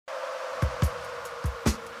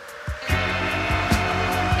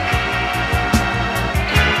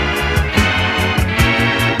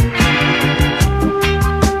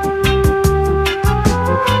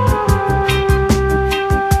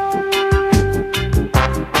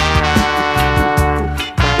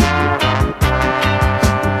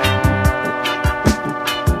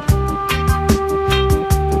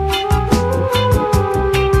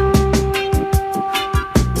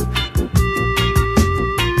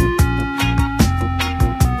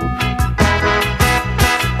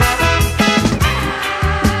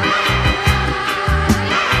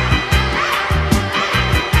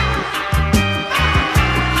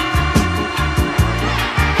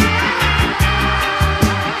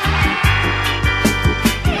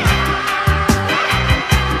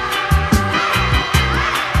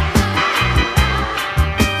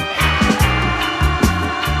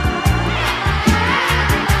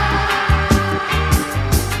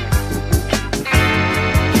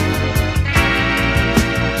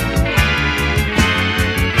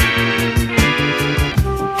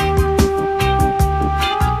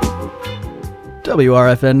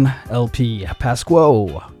WRFN LP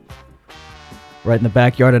Pasquo. Right in the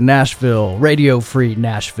backyard of Nashville, Radio Free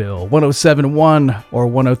Nashville, 107.1 or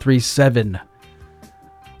 103.7.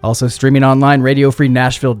 Also streaming online,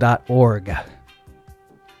 radiofreenashville.org.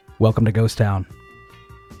 Welcome to Ghost Town.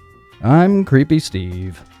 I'm Creepy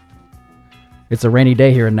Steve. It's a rainy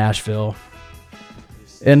day here in Nashville.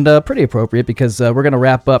 And pretty appropriate because we're going to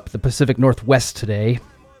wrap up the Pacific Northwest today.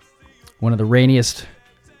 One of the rainiest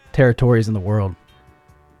territories in the world.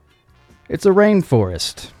 It's a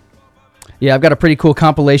rainforest. Yeah, I've got a pretty cool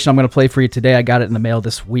compilation I'm going to play for you today. I got it in the mail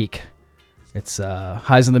this week. It's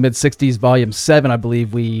Highs in the Mid-60s, Volume 7. I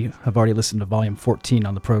believe we have already listened to Volume 14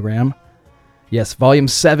 on the program. Yes, Volume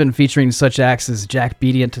 7 featuring such acts as Jack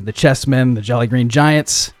Bedient and the Chessmen, the Jolly Green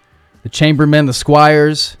Giants, the Chambermen, the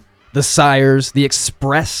Squires, the Sires, the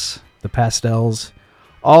Express, the Pastels,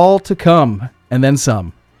 all to come, and then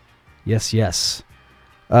some. Yes, yes.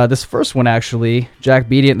 This first one, actually, Jack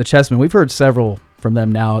Bedient and the Chessmen, we've heard several from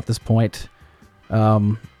them now at this point. These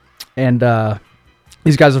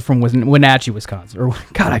guys are from Wenatchee, Wisconsin. Or,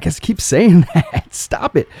 God, I guess I keep saying that.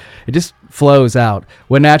 Stop it. It just flows out.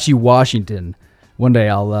 Wenatchee, Washington. One day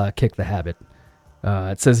I'll kick the habit.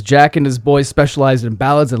 It says, Jack and his boys specialized in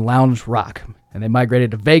ballads and lounge rock. And they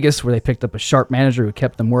migrated to Vegas, where they picked up a sharp manager who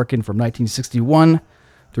kept them working from 1961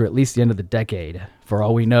 through at least the end of the decade. For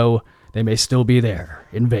all we know, they may still be there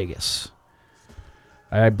in Vegas.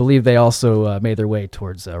 I believe they also made their way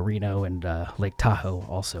towards Reno and Lake Tahoe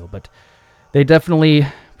also. But they definitely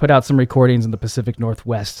put out some recordings in the Pacific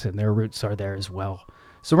Northwest, and their roots are there as well.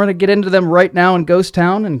 So we're going to get into them right now in Ghost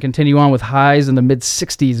Town and continue on with Highs in the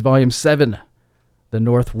Mid-60s, Volume 7, The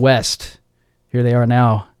Northwest. Here they are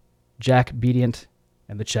now, Jack Bedient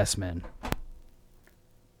and the Chessmen.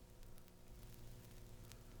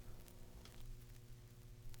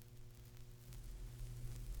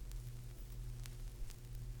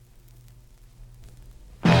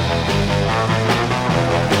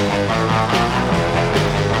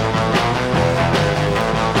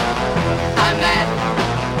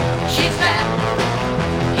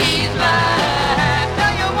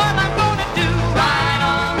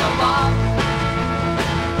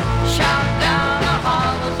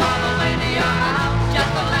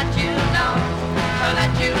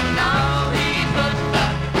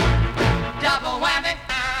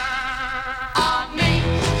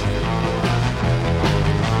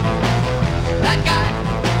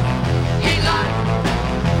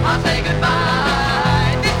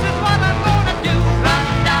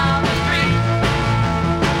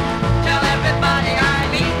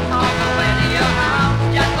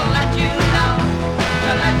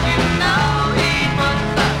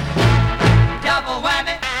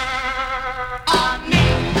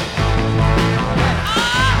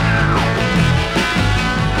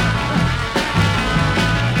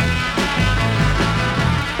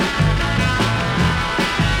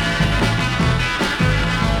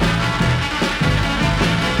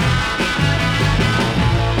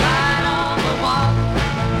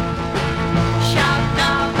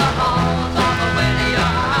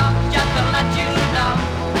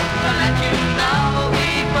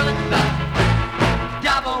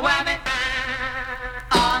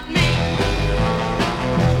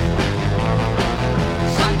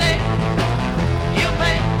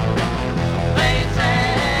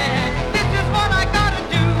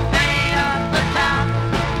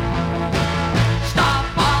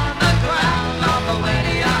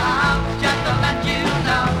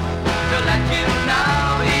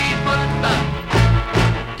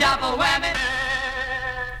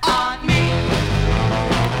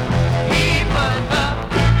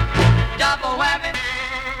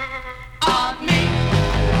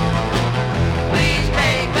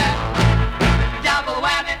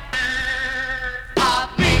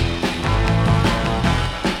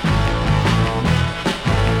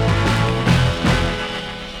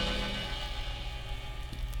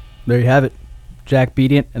 There you have it. Jack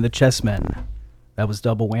Bedient and the Chessmen. That was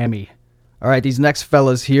double whammy. All right, these next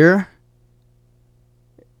fellas here,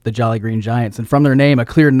 the Jolly Green Giants. And from their name, a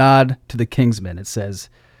clear nod to the Kingsmen. It says,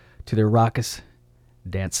 to their raucous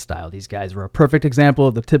dance style. These guys were a perfect example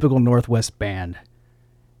of the typical Northwest band.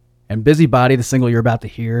 And Busybody, the single you're about to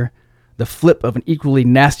hear, the flip of an equally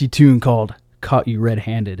nasty tune called Caught You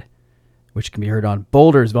Red-Handed, which can be heard on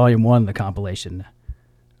Boulders Volume 1, the compilation.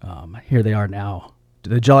 Here they are now.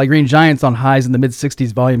 The Jolly Green Giants on Highs in the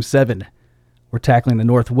Mid-60s, Volume 7. We're tackling the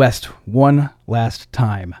Northwest one last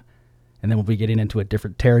time. And then we'll be getting into a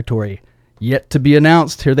different territory. Yet to be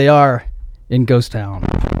announced. Here they are in Ghost Town.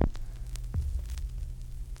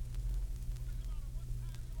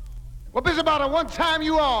 Well, Busybody, one time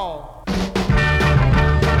you all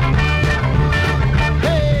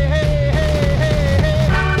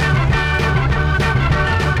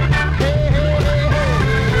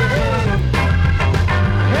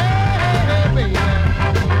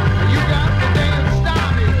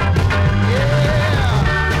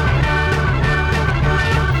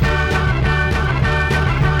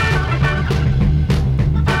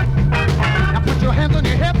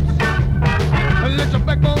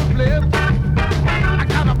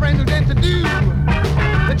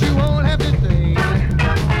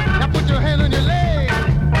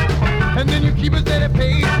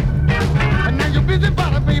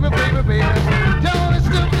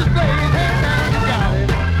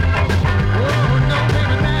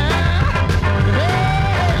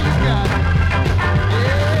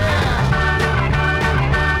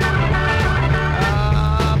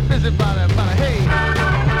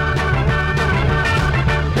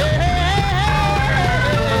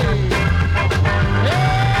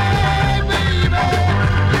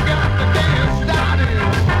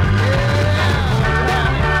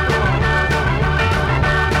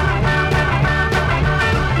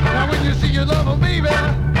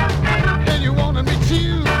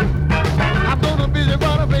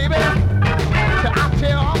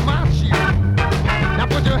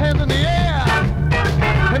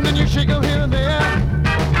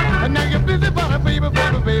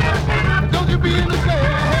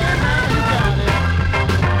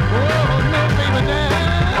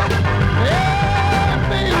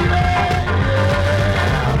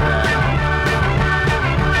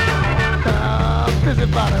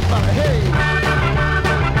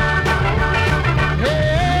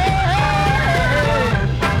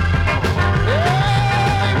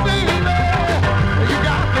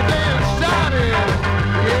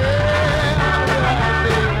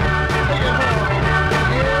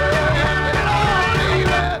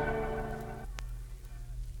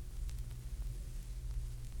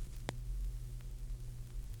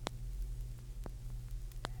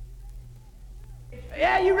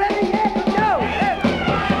Yeah, you ready? Yeah, let's go. Yeah.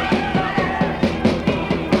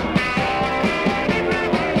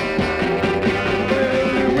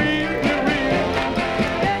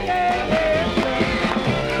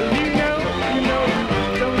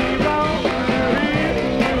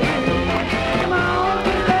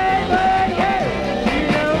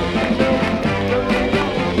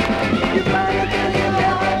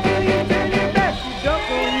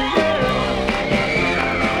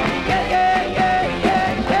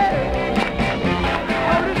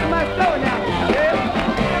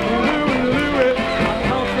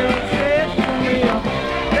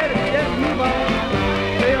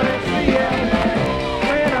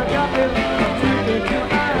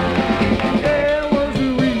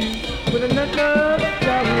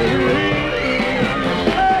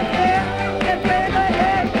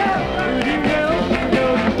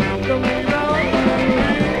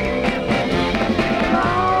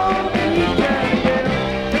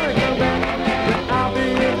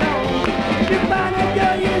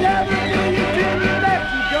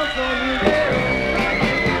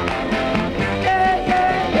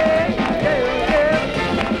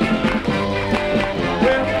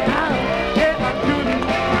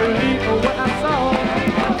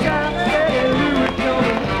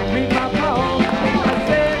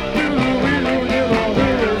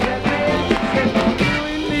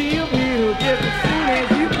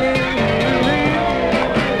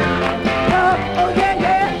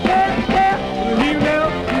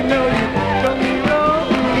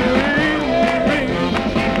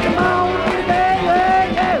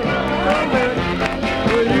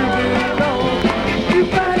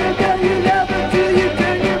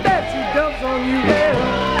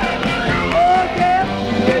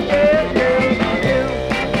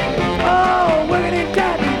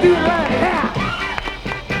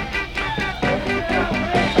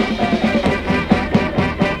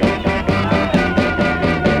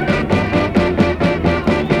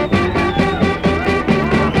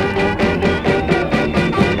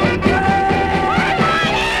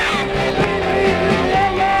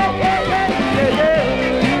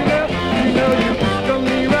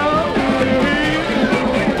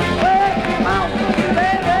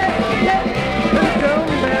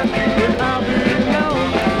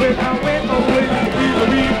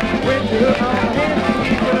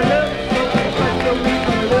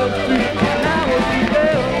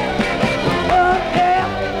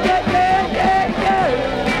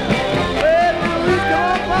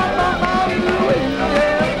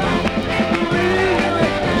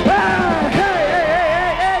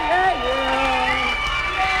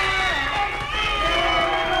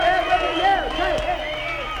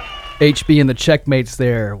 HB and the Checkmates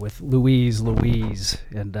there with Louise.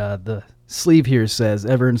 And the sleeve here says,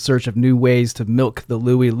 ever in search of new ways to milk the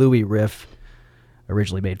Louie riff,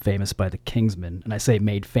 originally made famous by the Kingsmen. And I say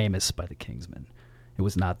made famous by the Kingsmen. It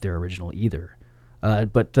was not their original either.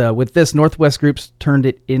 But with this, Northwest groups turned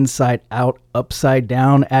it inside out, upside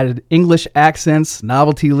down, added English accents,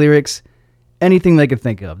 novelty lyrics, anything they could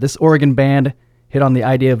think of. This Oregon band hit on the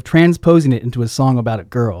idea of transposing it into a song about a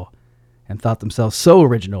girl and thought themselves so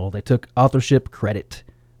original they took authorship credit.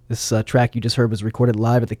 This track you just heard was recorded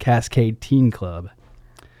live at the Cascade Teen Club.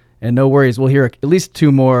 And no worries, we'll hear at least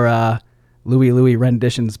two more Louie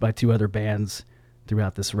renditions by two other bands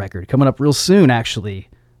throughout this record. Coming up real soon, actually.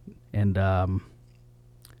 And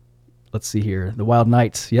let's see here. The Wild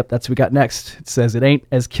Knights. Yep, that's what we got next. It says, it ain't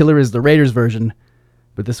as killer as the Raiders version,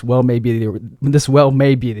 but this well may be the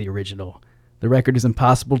original. The record is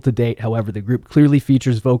impossible to date, however, the group clearly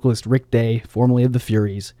features vocalist Rick Day, formerly of the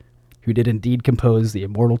Furies, who did indeed compose the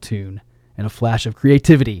immortal tune, and a flash of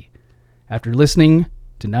creativity. After listening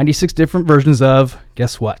to 96 different versions of,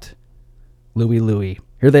 guess what? Louie.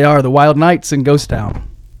 Here they are, the Wild Knights in Ghost Town.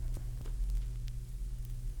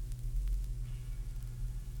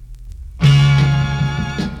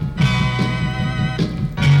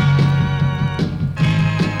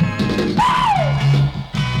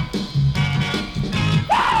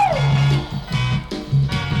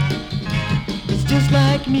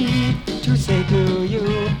 Like me to say to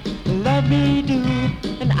you, love me do,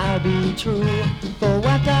 and I'll be true. For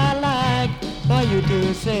what I like for you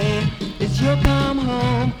to say is you'll come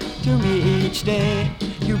home to me each day.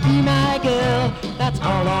 You be my girl, that's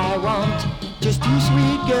all I want. Just you,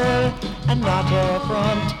 sweet girl, and not a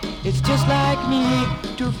front. It's just like me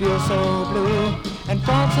to feel so blue and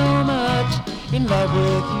fall so much in love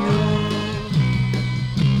with you.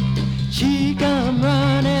 She come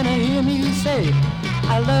running, I hear me say,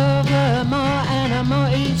 I love her more and more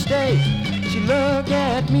each day. She looked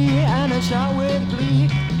at me and I shot with glee.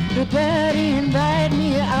 The daddy invited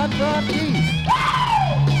me out for tea.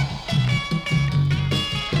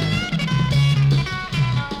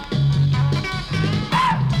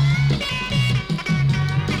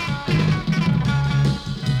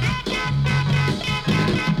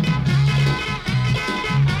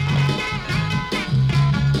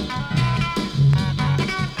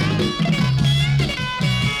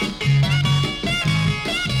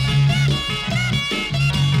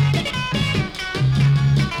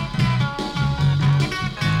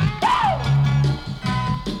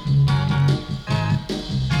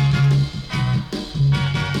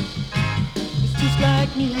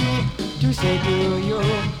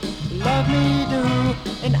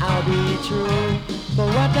 I'll be true. For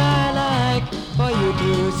what I like for you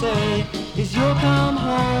to say is you'll come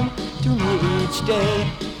home to me each day.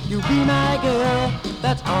 You be my girl,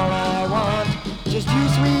 that's all I want. Just you,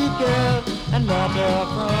 sweet girl, and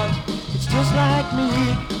waterfront. It's just like me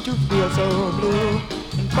to feel so blue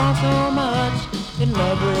and fall so much in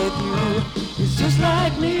love with you. It's just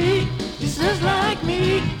like me, it's just like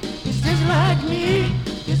me, it's just like me,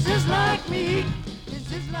 it's just like me,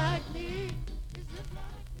 it's just like me, it's just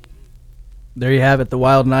like me. There you have it, the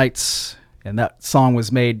Wild Knights. And that song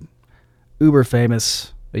was made uber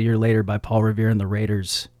famous a year later by Paul Revere and the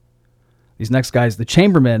Raiders. These next guys, the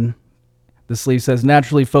Chambermen, the sleeve says,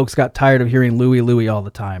 naturally folks got tired of hearing Louie Louie all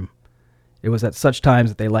the time. It was at such times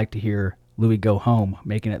that they liked to hear Louie Go Home,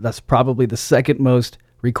 making it thus probably the second most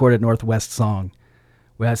recorded Northwest song.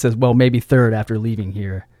 Well, it says, well, maybe third after leaving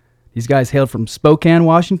here. These guys hailed from Spokane,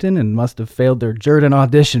 Washington, and must have failed their Jordan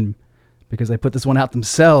audition because they put this one out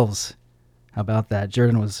themselves. How about that?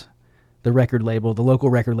 Jordan was the record label, the local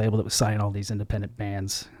record label that was signing all these independent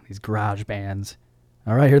bands, these garage bands.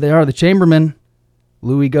 All right, here they are, the Chambermen.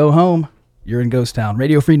 Louie Go Home. You're in Ghost Town,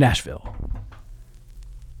 Radio Free Nashville.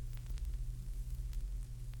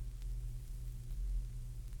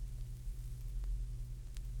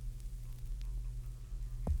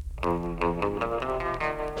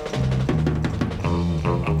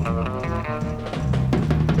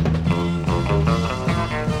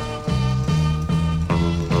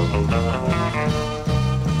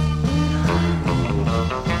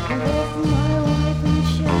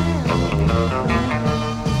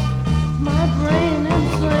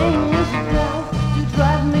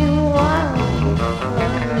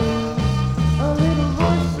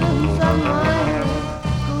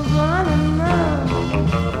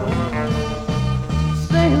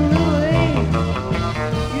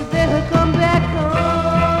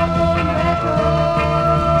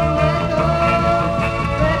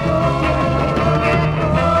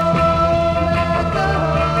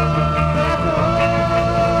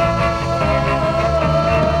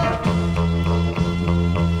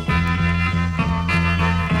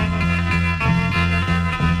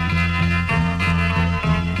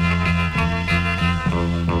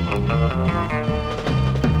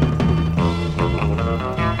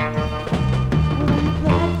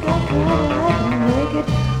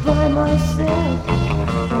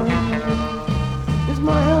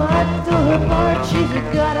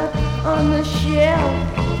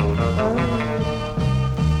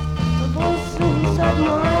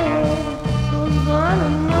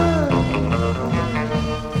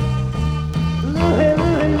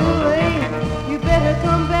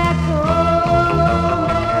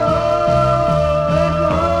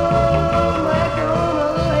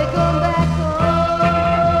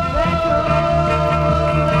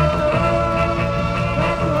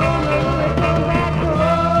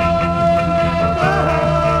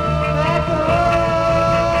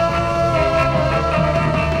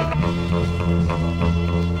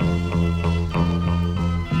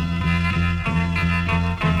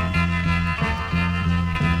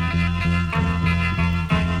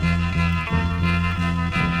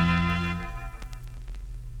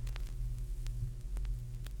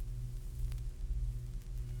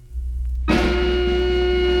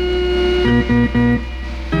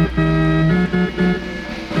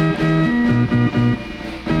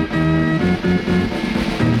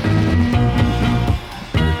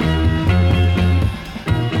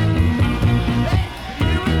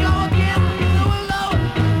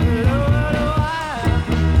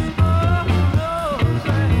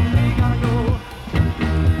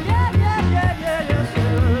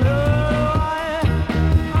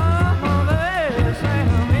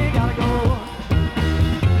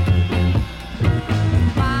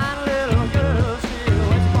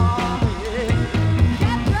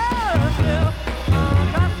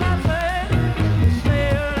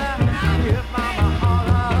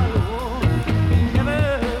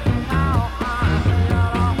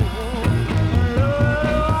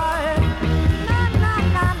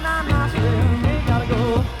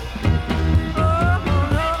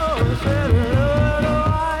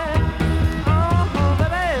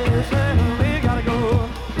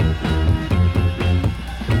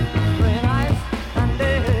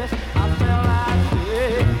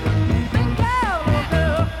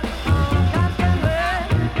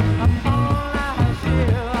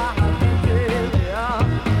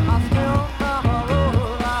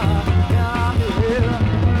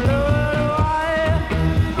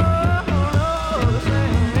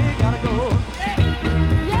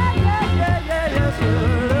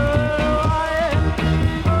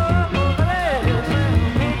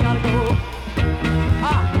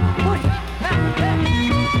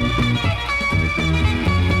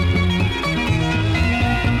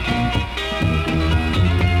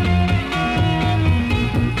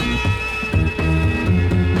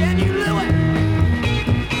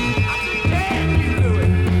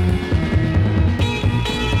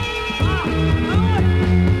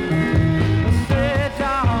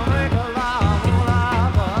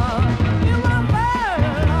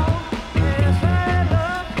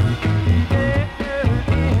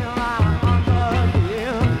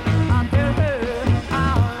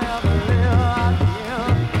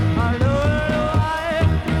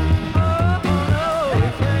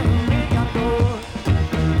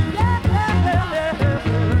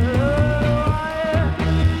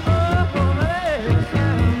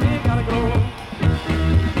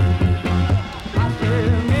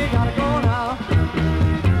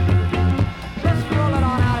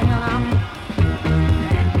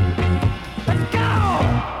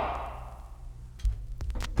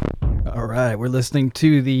 right, we're listening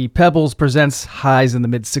to the Pebbles Presents Highs in the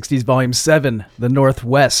Mid-60s, Volume 7, The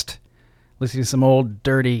Northwest. Listening to some old,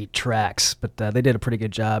 dirty tracks, but they did a pretty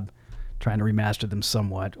good job trying to remaster them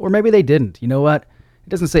somewhat. Or maybe they didn't. You know what? It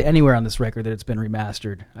doesn't say anywhere on this record that it's been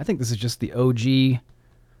remastered. I think this is just the OG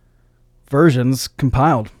versions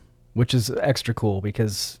compiled, which is extra cool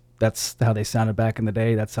because that's how they sounded back in the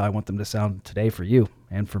day. That's how I want them to sound today for you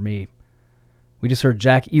and for me. We just heard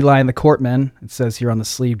Jack Eli and the Courtmen. It says here on the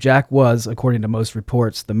sleeve, Jack was, according to most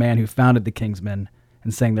reports, the man who founded the Kingsmen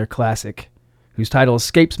and sang their classic, whose title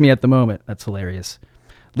escapes me at the moment. That's hilarious.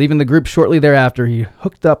 Leaving the group shortly thereafter, he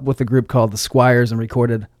hooked up with a group called the Squires and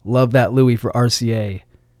recorded Love That Louie for RCA.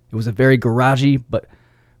 It was a very garagey, but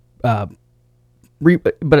it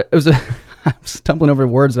was a... I'm stumbling over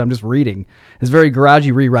words that I'm just reading. It's a very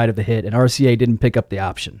garagey rewrite of the hit, and RCA didn't pick up the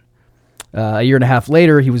option. A year and a half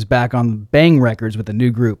later, he was back on Bang Records with a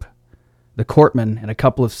new group, the Courtmen, and a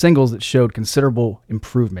couple of singles that showed considerable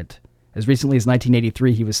improvement. As recently as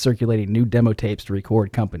 1983, he was circulating new demo tapes to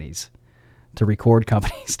record companies. To record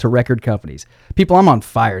companies, to record companies. People, I'm on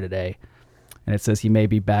fire today. And it says he may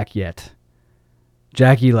be back yet.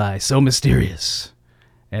 Jack Eli, so mysterious.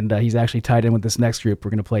 And he's actually tied in with this next group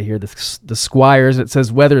we're going to play here, the Squires. It says,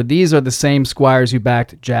 whether these are the same Squires who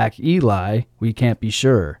backed Jack Eli, we can't be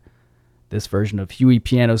sure. This version of Huey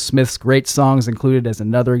Piano Smith's great songs included as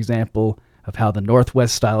another example of how the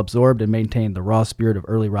Northwest style absorbed and maintained the raw spirit of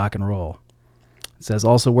early rock and roll. It says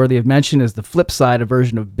also worthy of mention is the flip side, a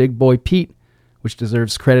version of Big Boy Pete, which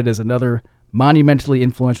deserves credit as another monumentally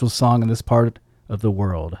influential song in this part of the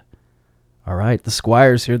world. All right, the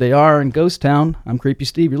Squires, here they are in Ghost Town. I'm Creepy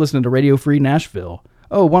Steve. You're listening to Radio Free Nashville.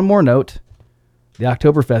 Oh, one more note. The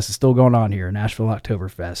Oktoberfest is still going on here, Nashville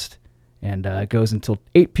Oktoberfest. And it goes until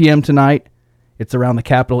 8 p.m. tonight. It's around the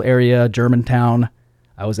capital area, Germantown.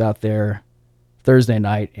 I was out there Thursday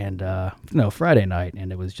night and, Friday night,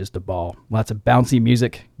 and it was just a ball. Lots of bouncy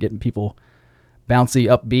music, getting people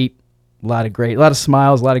bouncy, upbeat. A lot of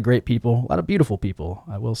smiles, a lot of great people, a lot of beautiful people,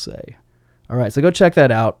 I will say. All right, so go check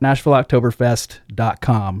that out,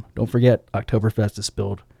 NashvilleOktoberfest.com. Don't forget, Oktoberfest is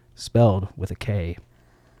spelled with a K.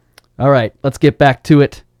 All right, let's get back to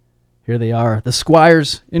it. Here they are, the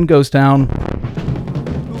Squires in Ghost Town.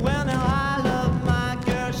 Well, now I love my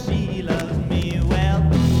girl, she loves me well.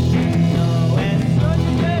 No, and so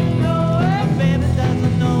you just know it. Baby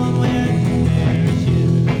doesn't know I'm wearing her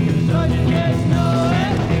shoes. So you just know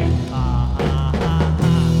it. Ha ha ha ha.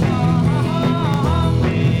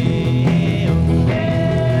 Hey, oh, hey,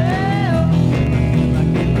 oh.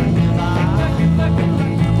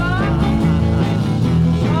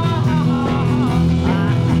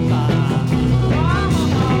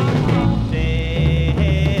 Say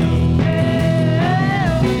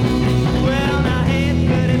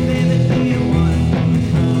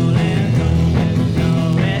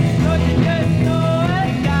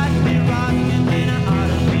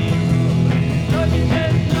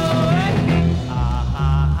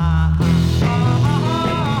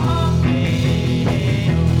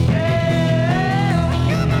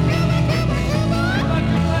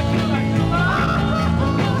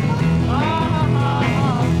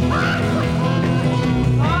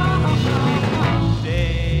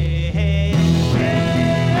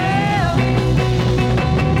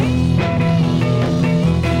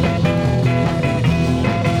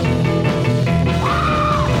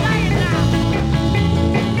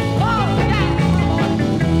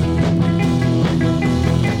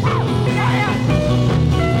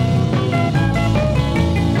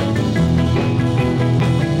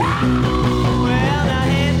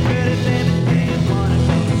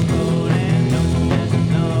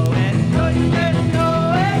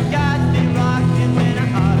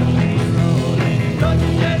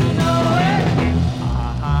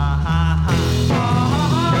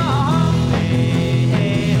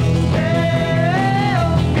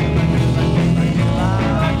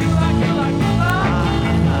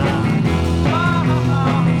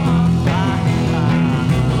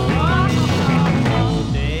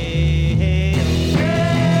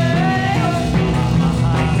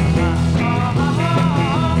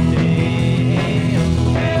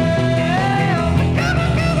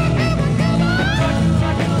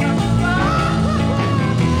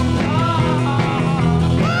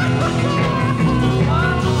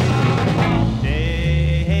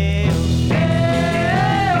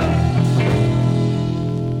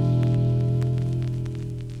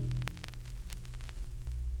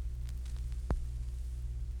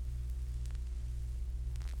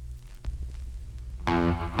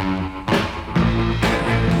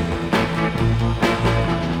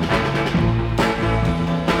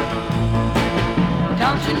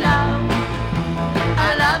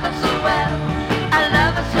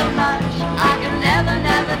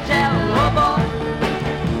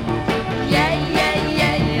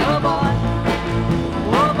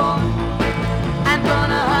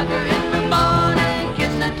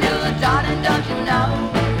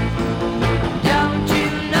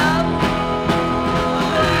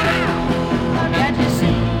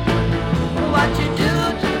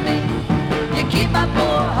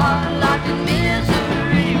locked in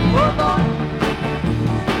misery. Oh boy,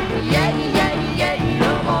 yeah, yeah, yeah,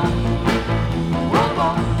 oh boy, oh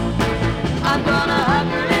boy. I'm gonna hug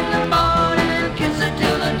her in the morning, kiss her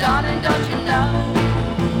till the dawn, and don't you know?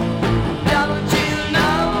 Don't you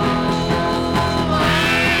know?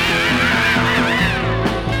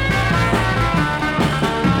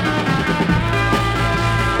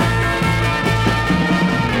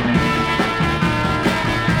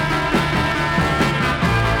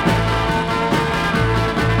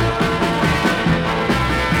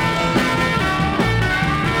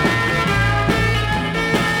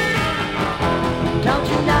 Don't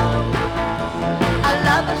you know? I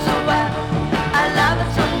love her so well, I love her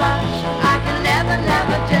so much, I can never,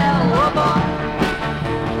 never tell. Oh boy,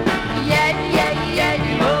 yeah, yeah,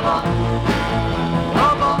 yeah, oh boy,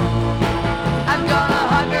 oh boy. I'm gonna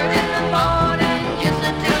hug her in the morning, kiss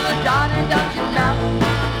her till the dawn, and don't you know?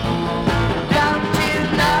 Don't you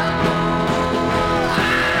know?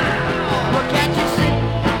 Well, can't you see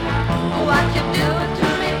what you're doing to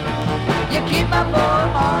me? You keep my poor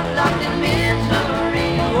heart locked in misery.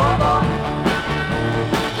 Oh boy,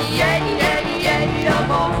 yeah, yeah, yeah, oh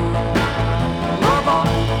boy, oh boy.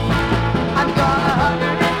 I'm gonna hug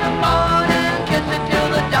her in the morning, kiss her till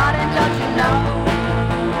the dawn, and don't you know?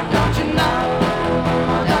 Don't you know?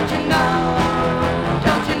 Don't you know?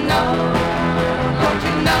 Don't you know? Don't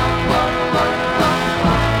you know? Oh, oh, oh,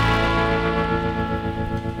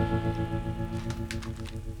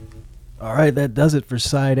 oh. All right, that does it for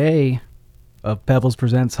side A of Pebbles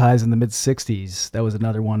Presents Highs in the Mid-60s. That was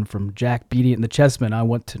another one from Jack Beatty and the Chessmen, I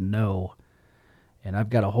Want to Know. And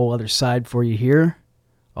I've got a whole other side for you here.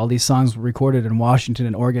 All these songs were recorded in Washington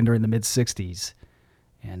and Oregon during the mid-60s.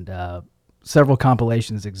 And several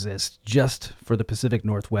compilations exist just for the Pacific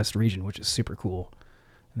Northwest region, which is super cool.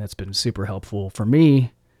 And that's been super helpful for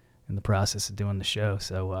me in the process of doing the show.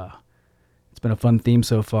 So it's been a fun theme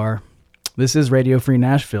so far. This is Radio Free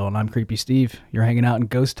Nashville, and I'm Creepy Steve. You're hanging out in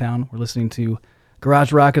Ghost Town. We're listening to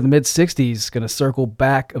garage rock of the mid-60s. Going to circle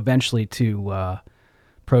back eventually to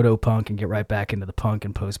proto-punk and get right back into the punk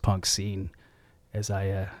and post-punk scene. That's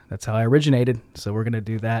how I originated. So we're going to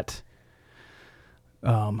do that.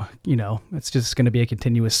 It's just going to be a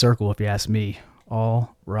continuous circle, if you ask me.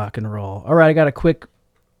 All rock and roll. All right, I got a quick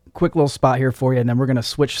little spot here for you, and then we're going to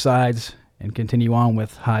switch sides and continue on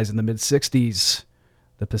with Highs in the mid-60s.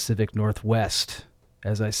 The Pacific Northwest.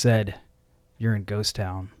 As I said, you're in Ghost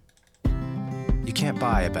Town. You can't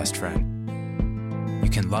buy a best friend. You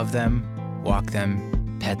can love them, walk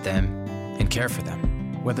them, pet them, and care for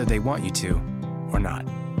them, whether they want you to or not.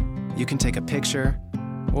 You can take a picture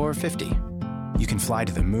or 50. You can fly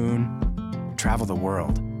to the moon, travel the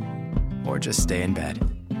world, or just stay in bed.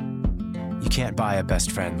 You can't buy a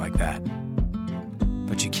best friend like that,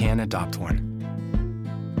 but you can adopt one.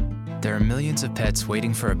 There are millions of pets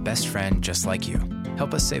waiting for a best friend just like you.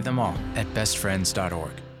 Help us save them all at bestfriends.org.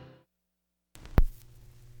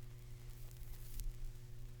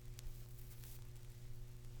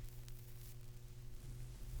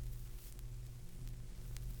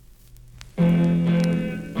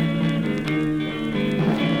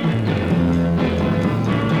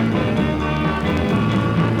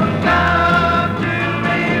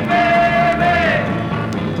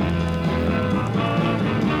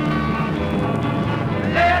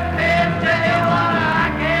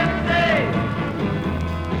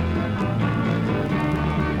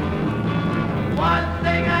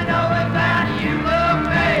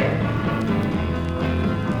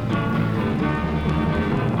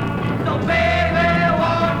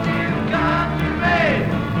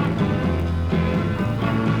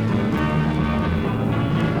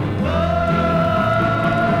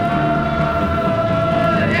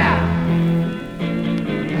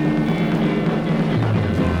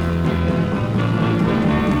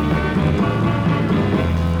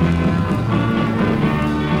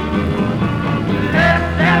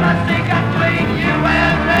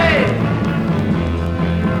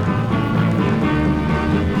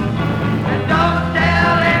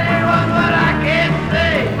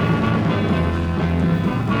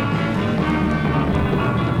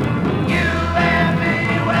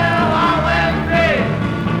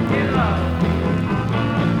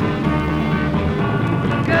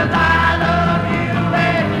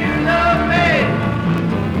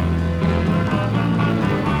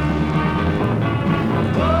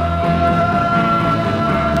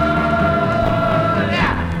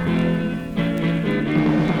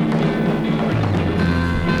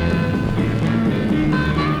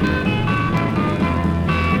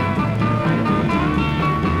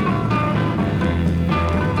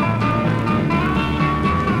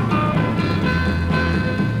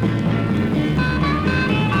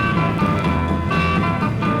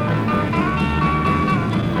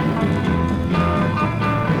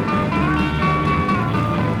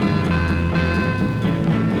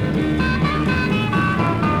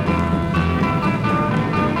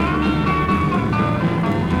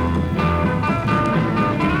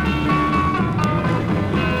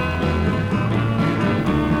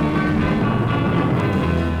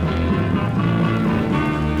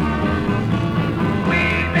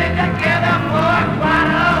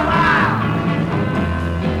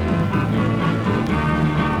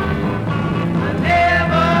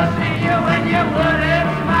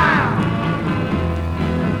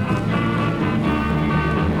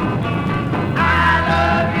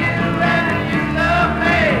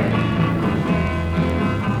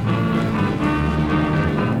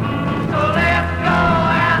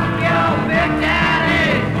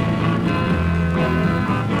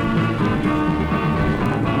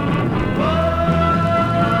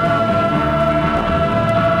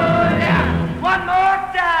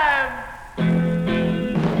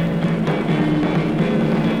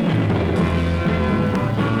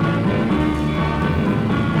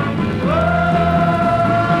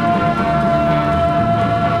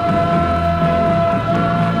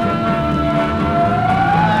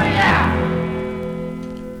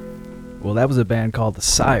 that was a band called The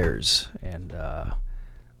Sires, and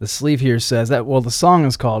the sleeve here says that, well, the song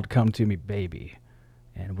is called Come To Me Baby,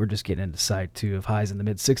 and we're just getting into side 2 of Highs in the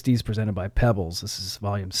Mid-60s presented by Pebbles. This is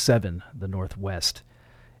volume 7, The Northwest.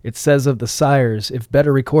 It says of The Sires, if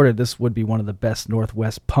better recorded, this would be one of the best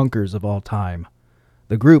Northwest punkers of all time.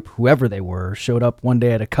 The group, whoever they were, showed up one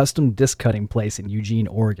day at a custom disc cutting place in Eugene,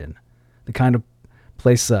 Oregon, the kind of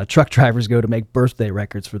place truck drivers go to make birthday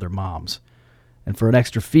records for their moms. And for an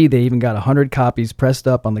extra fee, they even got 100 copies pressed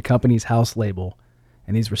up on the company's house label,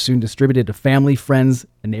 and these were soon distributed to family, friends,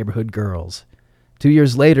 and neighborhood girls. 2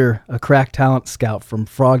 years later, a crack talent scout from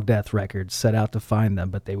Frog Death Records set out to find them,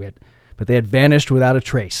 but they had vanished without a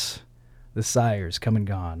trace. The Sires, come and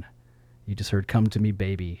gone. You just heard Come To Me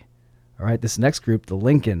Baby. All right, this next group, the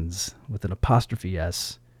Lincolns, with an apostrophe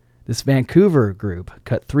S. This Vancouver group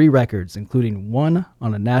cut 3 records, including one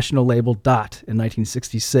on a national label, Dot, in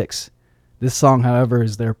 1966. This song, however,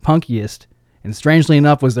 is their punkiest, and strangely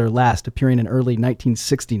enough was their last, appearing in early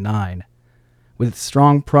 1969. With its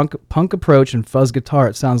strong punk approach and fuzz guitar,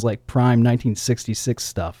 it sounds like prime 1966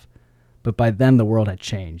 stuff. But by then, the world had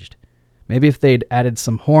changed. Maybe if they'd added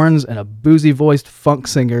some horns and a boozy-voiced funk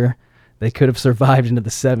singer, they could have survived into the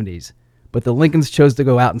 70s. But the Lincolns chose to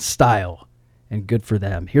go out in style, and good for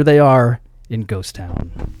them. Here they are in Ghost Town.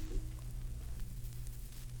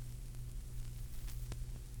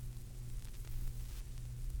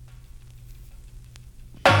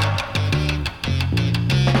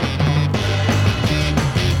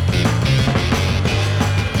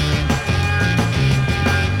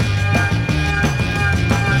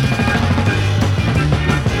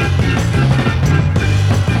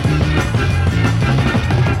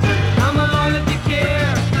 Come along if you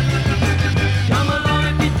care. Come along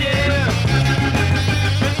if you dare.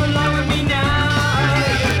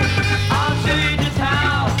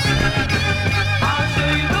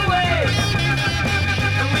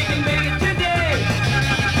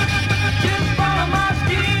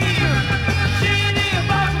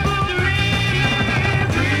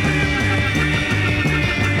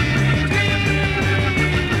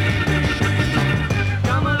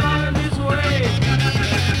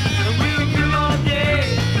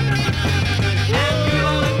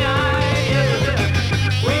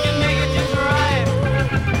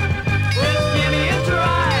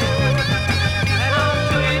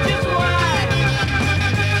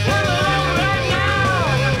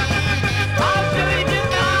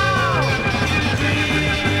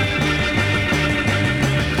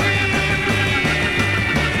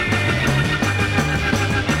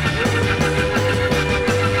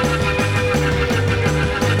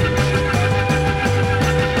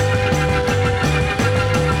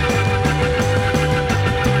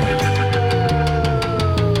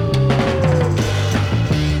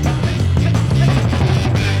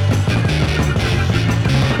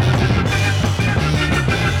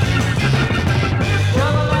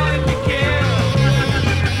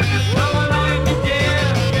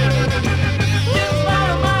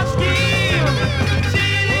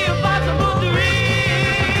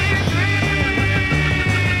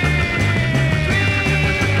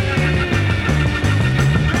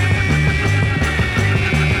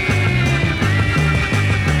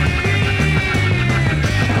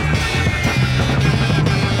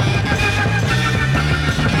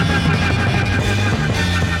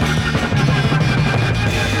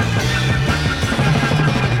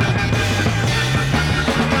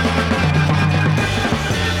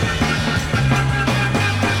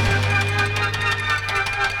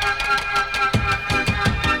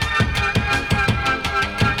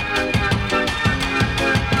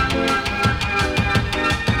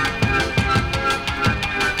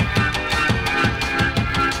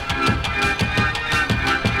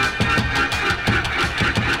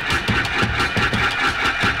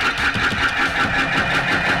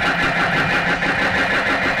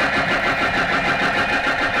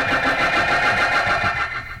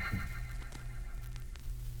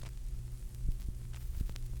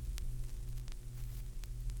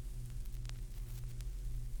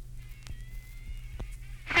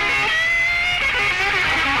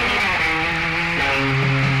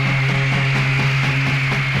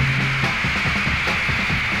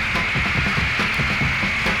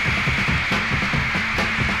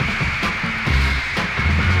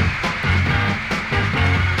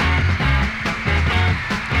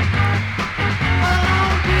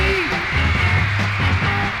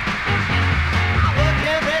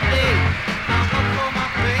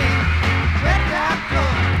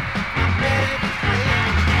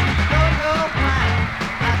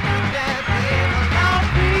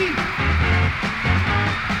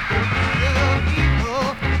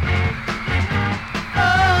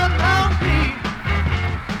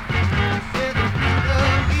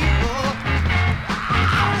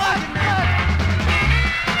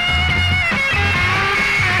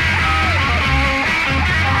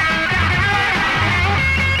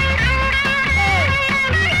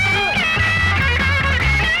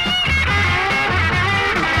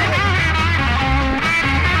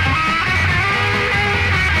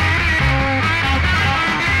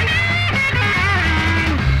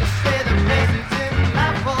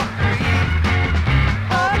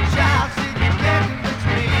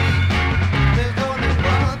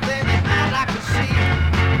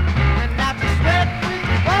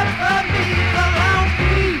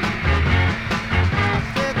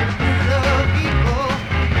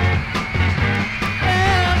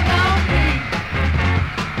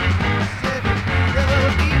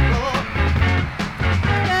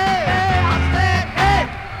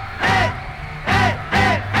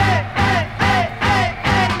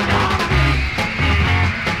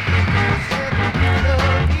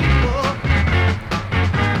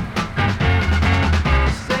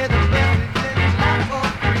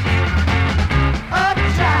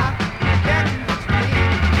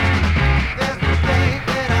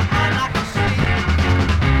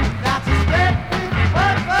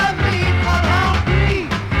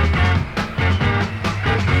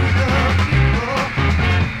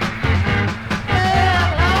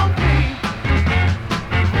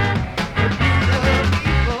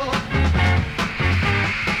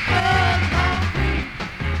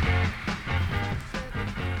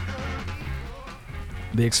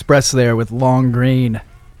 The Express there with Long Green.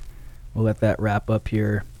 We'll let that wrap up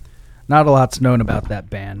here. Not a lot's known about that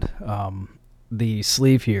band. The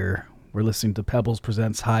sleeve here, we're listening to Pebbles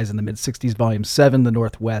Presents Highs in the Mid-60s, Volume 7, The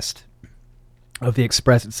Northwest. Of The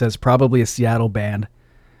Express, it says, probably a Seattle band.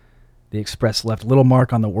 The Express left little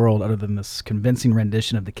mark on the world other than this convincing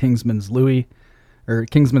rendition of the Kingsmen's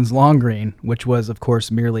Long Green, which was, of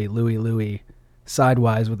course, merely Louie Louie,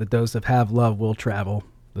 sidewise with a dose of Have Love Will Travel,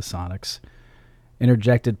 the Sonics.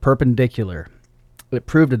 Interjected Perpendicular. It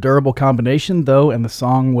proved a durable combination, though, and the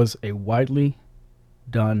song was a widely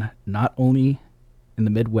done not only in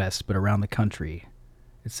the Midwest, but around the country.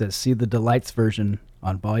 It says, see the Delights version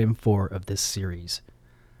on Volume 4 of this series.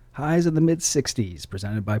 Highs in the Mid-60s,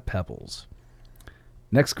 presented by Pebbles.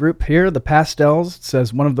 Next group here, the Pastels. It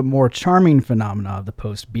says, one of the more charming phenomena of the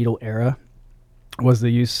post-Beatle era was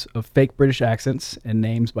the use of fake British accents and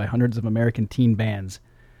names by hundreds of American teen bands,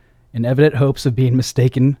 in evident hopes of being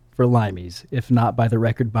mistaken for limeys, if not by the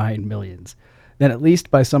record-buying millions, then at least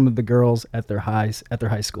by some of the girls at their high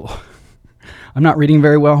school. I'm not reading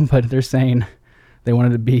very well, but they're saying they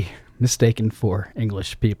wanted to be mistaken for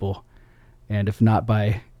English people, and if not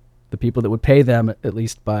by the people that would pay them, at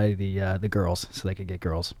least by the girls, so they could get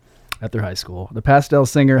girls at their high school. The Pastel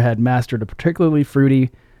singer had mastered a particularly fruity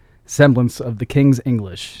semblance of the King's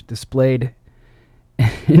English, displayed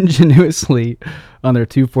ingenuously on their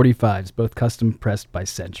 245s, both custom pressed by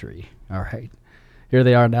Century. All right, here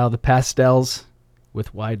they are now, the Pastels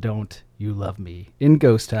with Why Don't You Love Me in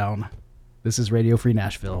Ghost Town. This is Radio Free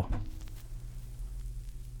Nashville.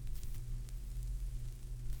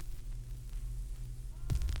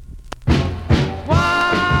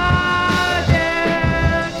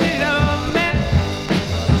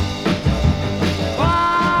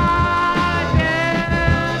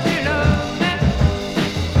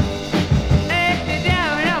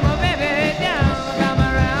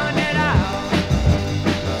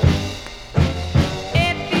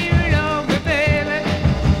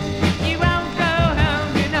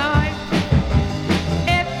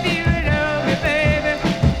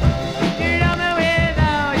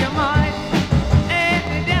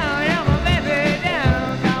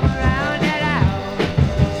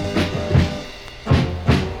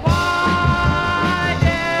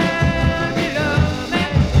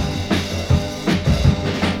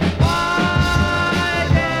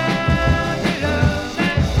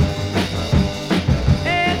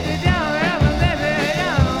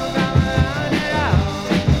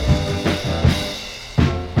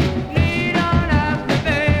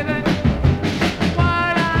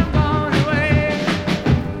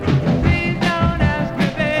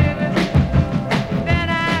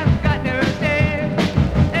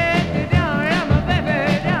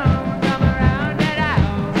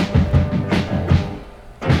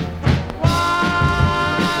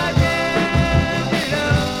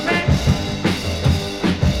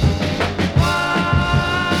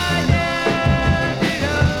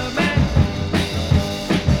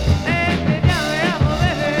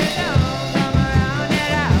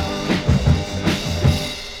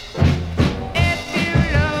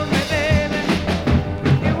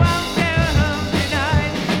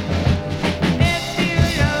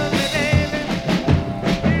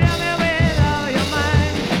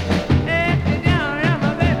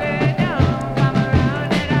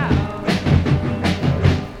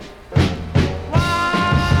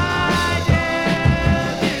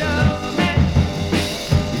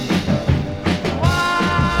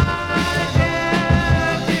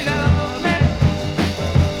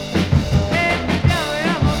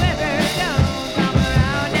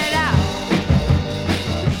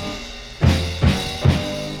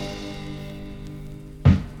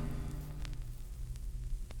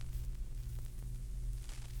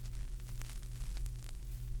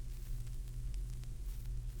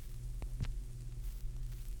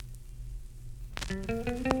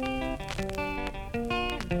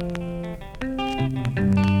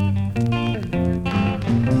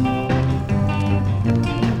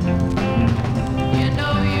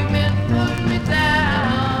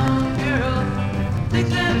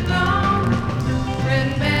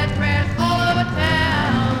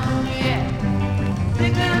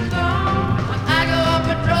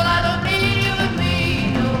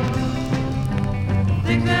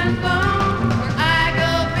 Six and stone, when I go,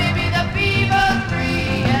 baby, the fever's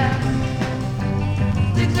free.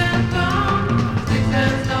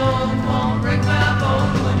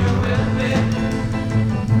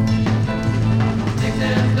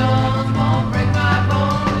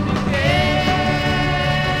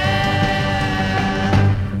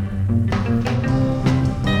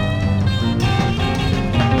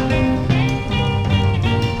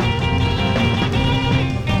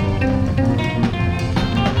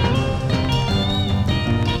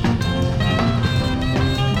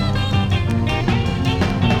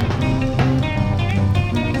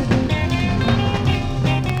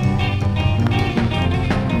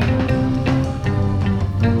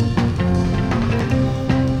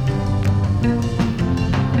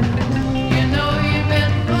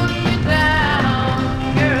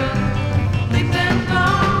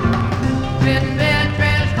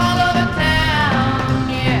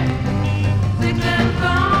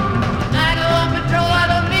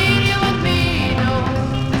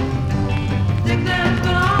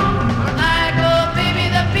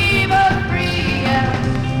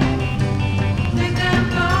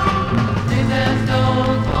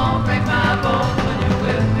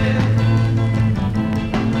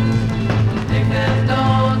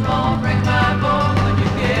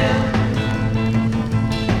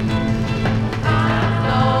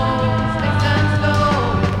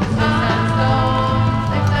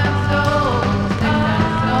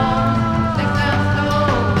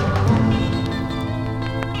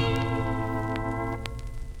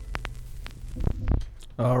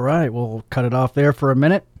 right, we'll cut it off there for a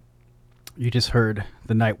minute. You just heard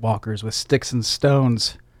the Nightwalkers with Sticks and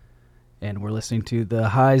Stones, and we're listening to the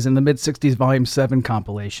Highs in the Mid-60s Volume 7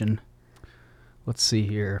 compilation. Let's see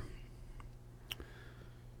here.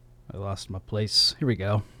 I lost my place. Here we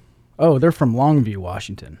go. Oh, they're from Longview,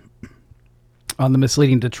 Washington, on the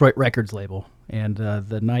misleading Detroit Records label, and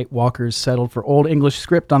the Nightwalkers settled for Old English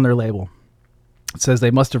script on their label. It says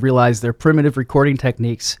they must have realized their primitive recording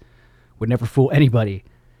techniques would never fool anybody.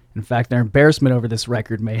 In fact, their embarrassment over this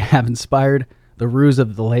record may have inspired the ruse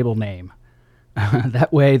of the label name.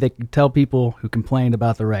 That way they could tell people who complained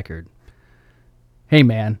about the record, hey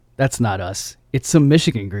man, that's not us. It's some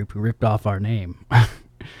Michigan group who ripped off our name.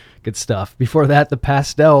 Good stuff. Before that, the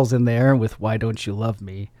Pastels in there with Why Don't You Love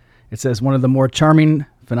Me. It says one of the more charming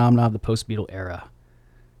phenomena of the post-Beatle era.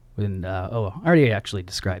 When, I already actually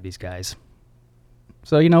described these guys.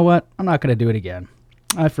 So you know what? I'm not going to do it again.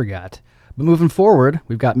 I forgot. But moving forward,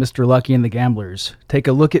 we've got Mr. Lucky and the Gamblers. Take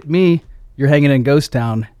a look at me. You're hanging in Ghost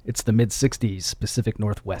Town. It's the mid-60s, Pacific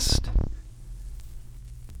Northwest.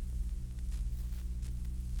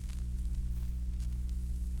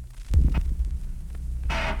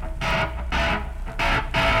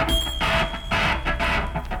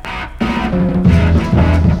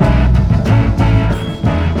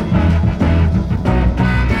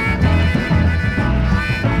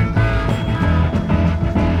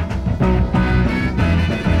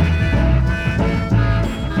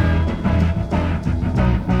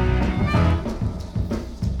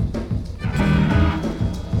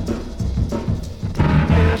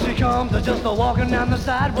 Just a walking down the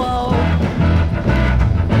sidewalk.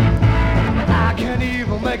 I can't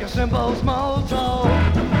even make a simple small talk.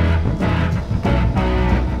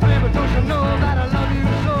 Baby, don't you know that I love you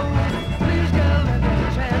so? Please, girl, let me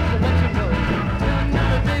a chance to let you know. You're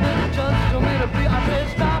not a David, just for me to be. I said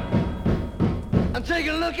stop and take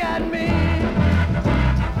a look at me.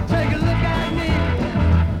 Take a look at me.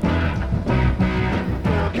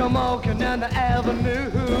 Girl, come walking down the avenue.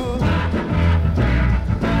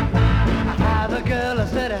 The girl, I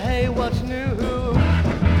said, hey, what's new? But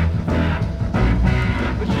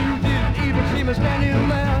you didn't even see me standing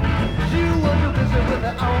there. You were too busy with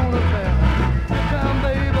their own affair. Come,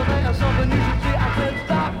 baby, there's something you should see. I said,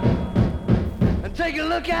 stop and take a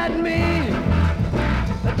look at me.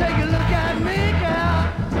 Take a look at me, girl.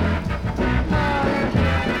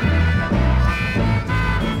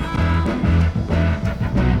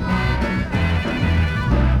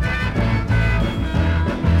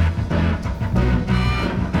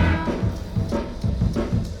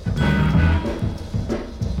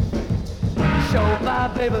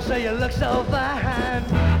 Baby, say you look so fine.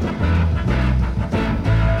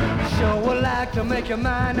 Sure would like to make your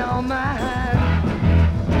mind all mine.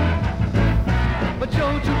 But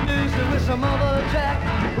you're too busy with some other jack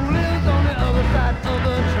who lives on the other side of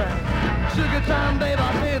the track. Sugar time, babe,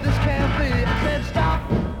 I say this can't be. I said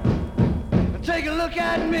stop and take a look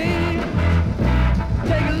at me.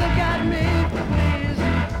 Take a look at me, please.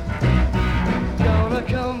 Gonna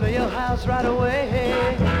come to your house right away.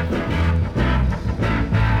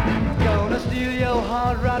 Gonna steal your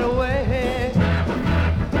heart right away. And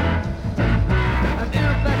if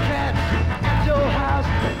that cat's at your house,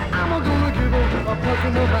 I'm gonna give it a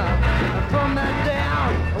personal vow. And from that day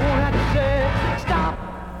on, I won't have to say stop.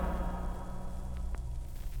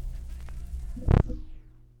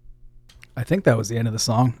 I think that was the end of the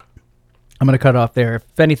song. I'm going to cut it off there.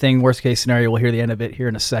 If anything, worst case scenario, we'll hear the end of it here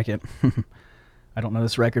in a second. I don't know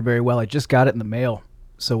this record very well. I just got it in the mail.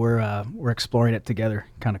 So we're exploring it together.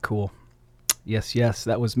 Kind of cool. Yes,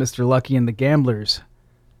 that was Mr. Lucky and the Gamblers.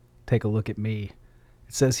 Take a look at me.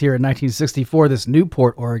 It says here in 1964, this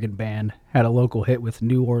Newport, Oregon band had a local hit with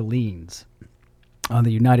New Orleans on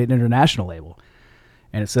the United International label.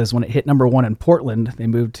 And it says when it hit number 1 in Portland, they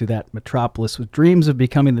moved to that metropolis with dreams of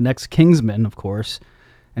becoming the next Kingsmen, of course.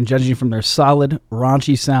 And judging from their solid,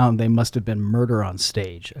 raunchy sound, they must have been murder on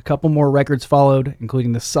stage. A couple more records followed,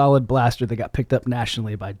 including the solid blaster that got picked up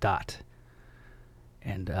nationally by Dot.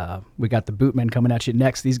 And we got the Bootmen coming at you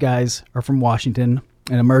next. These guys are from Washington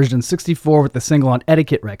and emerged in '64 with the single on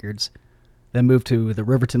Etiquette Records, then moved to the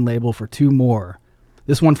Riverton label for 2 more.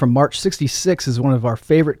 This one from March '66 is one of our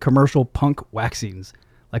favorite commercial punk waxings,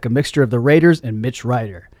 like a mixture of the Raiders and Mitch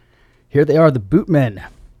Ryder. Here they are, the Bootmen.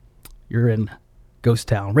 You're in Ghost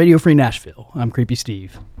Town, Radio Free Nashville. I'm Creepy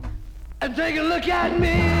Steve. And take a look at me.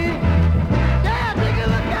 Yeah, take a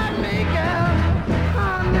look at me, girl.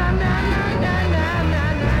 Oh, na, na, na, na, na,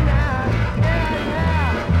 na, na, na. Yeah,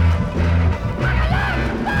 yeah. Look at that.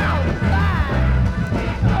 Oh,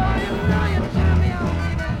 fine. Oh, you know you turn me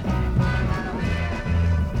on, baby.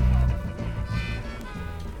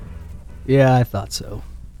 Yeah, I thought so.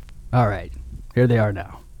 All right, here they are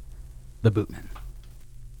now. The Bootmen.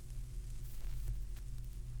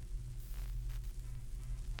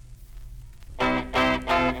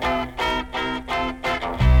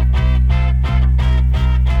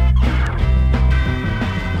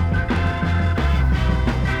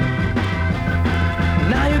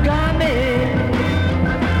 Now you got me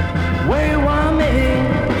where you want me.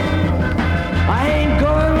 I ain't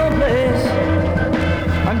going no place.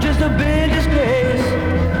 I'm just a big disgrace.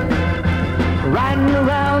 Riding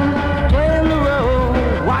around, playing the role,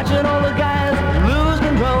 watching all the guys lose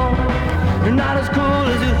control. You're not as cool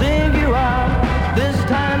as you think you are. This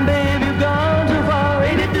time, babe, you've gone too far.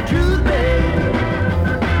 Ain't it the truth, babe?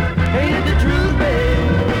 Ain't it the truth, babe?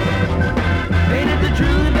 Ain't it the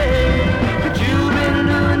truth, babe? That you've been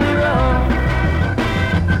doing me wrong.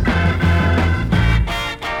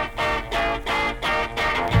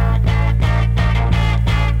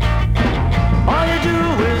 All you do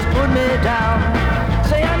is put me down.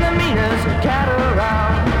 Say I'm the meanest cat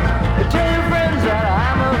around. You tell your friends that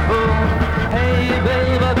I'm a fool. Hey,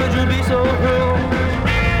 babe, how could you be so cruel?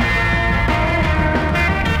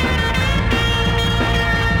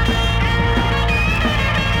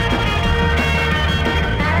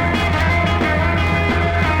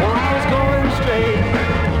 Well, I was going straight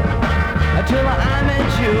until I met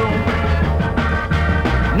you.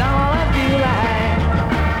 Now all I feel like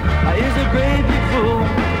is a great big fool.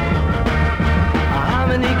 How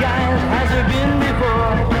many guys has there been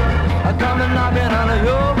before? I come and knocking on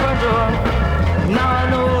your front door. Now I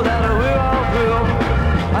know that we're all through.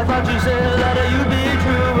 I thought you said that you'd be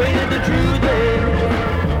true. Ain't it the truth, babe?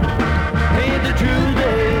 Ain't it the truth,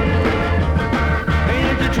 babe? Ain't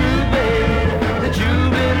it the truth, babe? That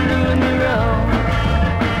you've been doing me wrong.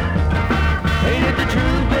 Ain't it the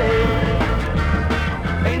truth, babe?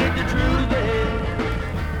 Ain't it the truth, babe?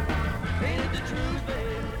 Ain't it the truth,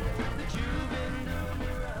 babe? That you've been doing me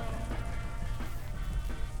wrong.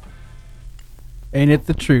 Ain't it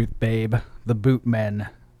the truth, babe? The Bootmen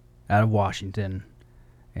out of Washington.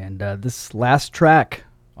 And this last track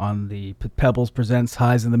on the Pebbles Presents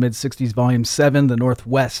Highs in the Mid-60s Volume 7, The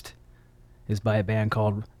Northwest, is by a band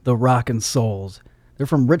called The Rockin' Souls. They're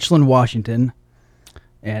from Richland, Washington.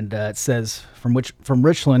 And it says, from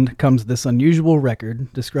Richland comes this unusual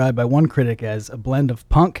record, described by one critic as a blend of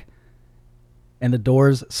punk and the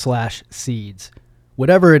Doors/Seeds.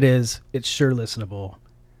 Whatever it is, it's sure listenable.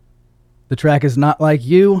 The track is Not Like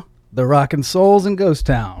You, The Rockin' Souls in Ghost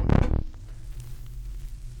Town.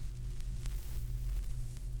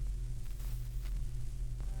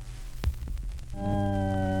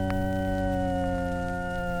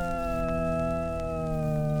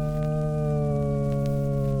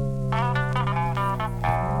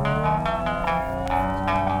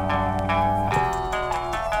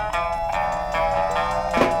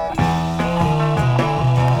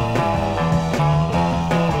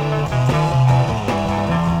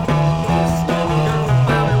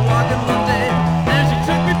 Smoke,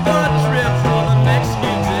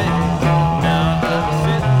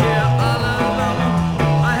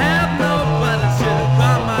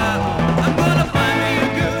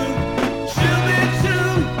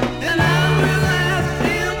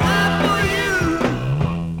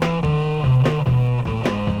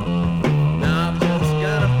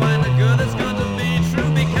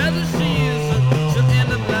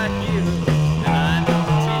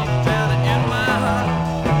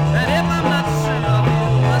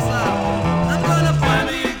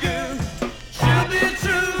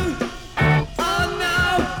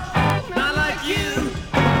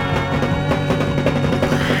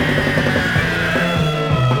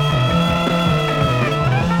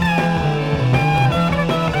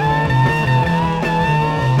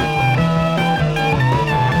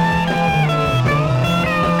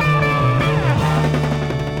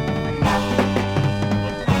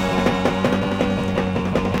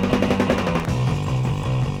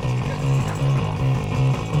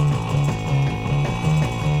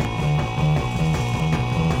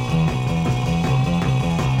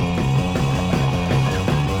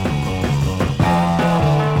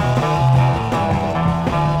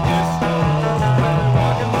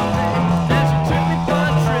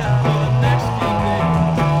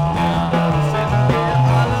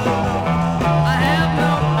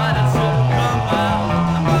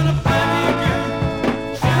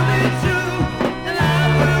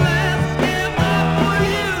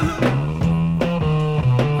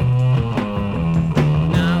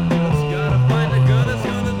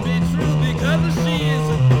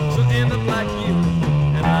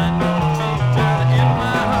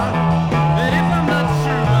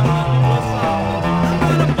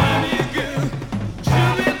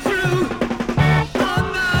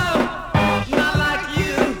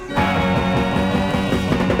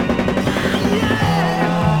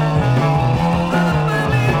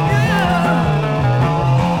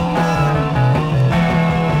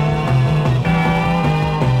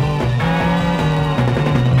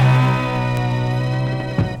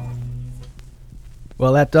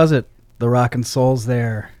 Well, that does it. The Rockin' Souls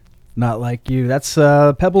there. Not Like You. That's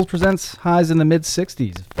Pebbles Presents Highs in the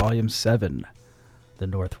Mid-60s, Volume 7, The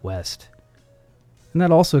Northwest. And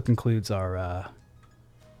that also concludes our...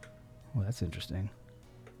 well, that's interesting.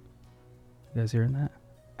 You guys hearing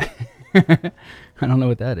that? I don't know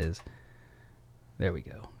what that is. There we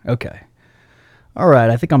go. Okay. All right,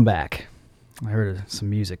 I think I'm back. I heard some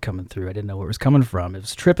music coming through. I didn't know where it was coming from. It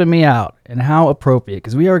was tripping me out. And how appropriate,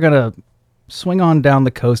 because we are going to swing on down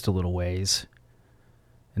the coast a little ways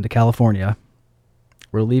into California.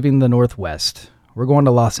 We're leaving the Northwest. We're going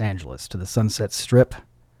to Los Angeles, to the Sunset Strip,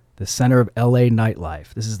 the center of LA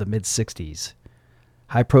nightlife. This is the mid-60s.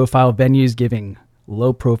 High-profile venues giving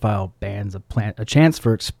low-profile bands a chance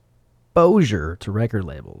for exposure to record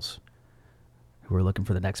labels who are looking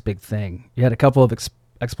for the next big thing. You had a couple of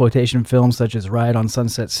exploitation films such as Ride on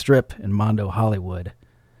Sunset Strip and Mondo Hollywood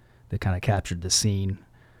that kind of captured the scene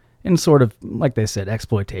in sort of, like they said,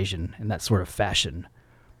 exploitation in that sort of fashion.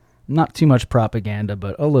 Not too much propaganda,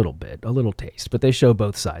 but a little bit, a little taste. But they show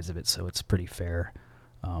both sides of it, so it's pretty fair.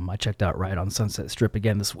 I checked out Ride on Sunset Strip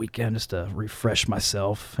again this weekend just to refresh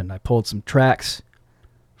myself, and I pulled some tracks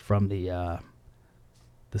from the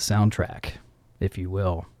soundtrack, if you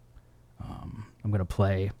will. I'm going to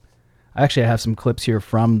play... I have some clips here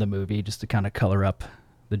from the movie just to kind of color up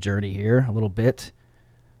the journey here a little bit.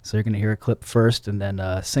 So you're going to hear a clip first, and then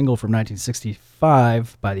a single from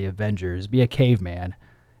 1965 by the Avengers, Be a Caveman.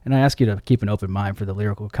 And I ask you to keep an open mind for the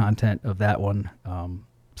lyrical content of that one,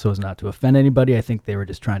 so as not to offend anybody. I think they were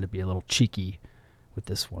just trying to be a little cheeky with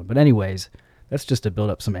this one. But anyways, that's just to build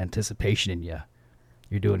up some anticipation in you.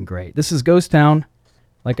 You're doing great. This is Ghost Town.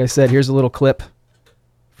 Like I said, here's a little clip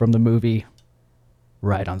from the movie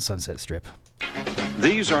Ride on Sunset Strip.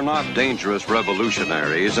 These are not dangerous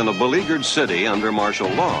revolutionaries in a beleaguered city under martial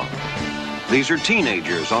law. These are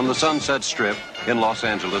teenagers on the Sunset Strip in Los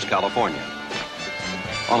Angeles, California,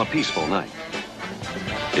 on a peaceful night.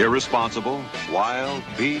 Irresponsible, wild,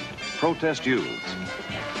 beat, protest youths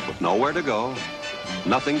with nowhere to go,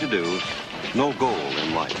 nothing to do, no goal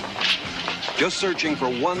in life. Just searching for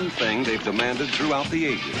one thing they've demanded throughout the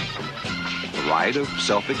ages: the right of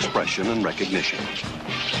self-expression and recognition.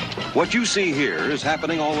 What you see here is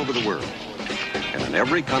happening all over the world. And in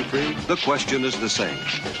every country, the question is the same: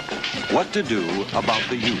 what to do about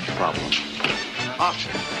the youth problem?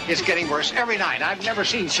 Officer, it's getting worse every night. I've never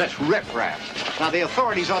seen such riffraff. Now, the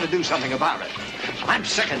authorities ought to do something about it. I'm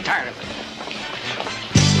sick and tired of it.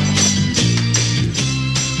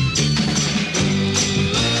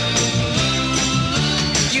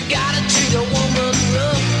 You gotta treat a woman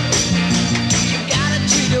rough. You gotta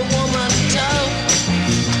treat a woman tough.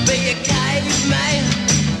 Be a caveman.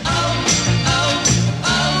 Oh, oh,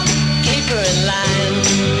 oh. Keep her in line.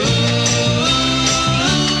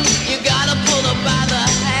 You gotta pull her by the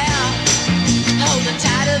hair. Hold her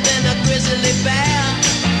tighter than a grizzly bear.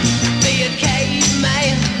 Be a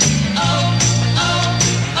caveman. Oh, oh,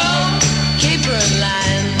 oh. Keep her in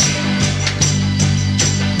line.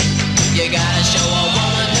 You gotta show a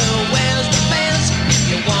woman who wears the best. If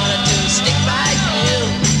you want her to stick by you,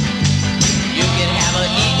 you can have her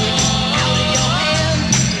eaten out of your hand.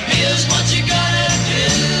 Here's what you gotta do: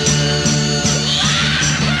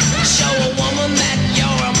 show a woman that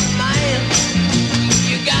you're a man.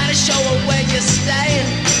 You gotta show her where you stand.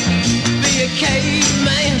 Be a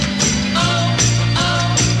caveman. Oh, oh,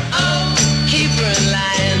 oh. Keep her in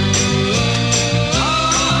line.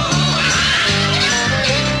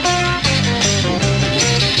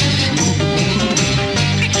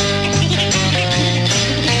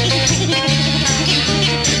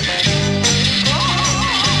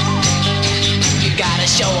 You gotta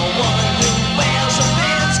show a woman who wears a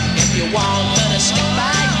pants. If you want her to stick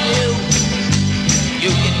by you,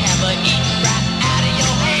 you can have her eat right out of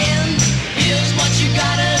your hand. Here's what you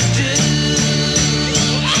gotta do: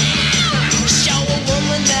 show a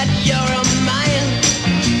woman that you're a man.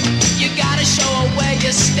 You gotta show her where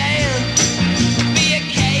you stand. Be a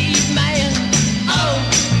caveman. Oh,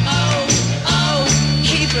 oh, oh.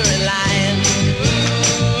 Keep her in line.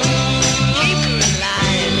 Keep her in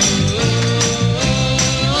line.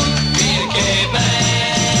 Be a caveman.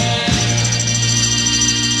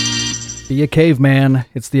 Be a Caveman.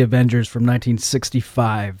 It's the Avengers from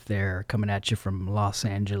 1965 there, coming at you from Los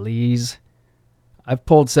Angeles. I've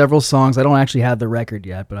pulled several songs. I don't actually have the record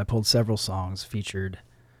yet, but I pulled several songs featured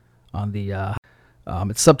on the...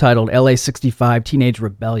 it's subtitled LA 65 Teenage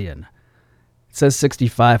Rebellion. It says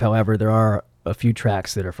 65, however, there are a few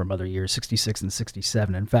tracks that are from other years, 66 and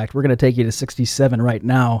 67. In fact, we're going to take you to 67 right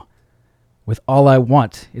now with All I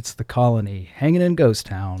Want. It's The Colony, hanging in Ghost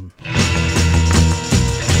Town.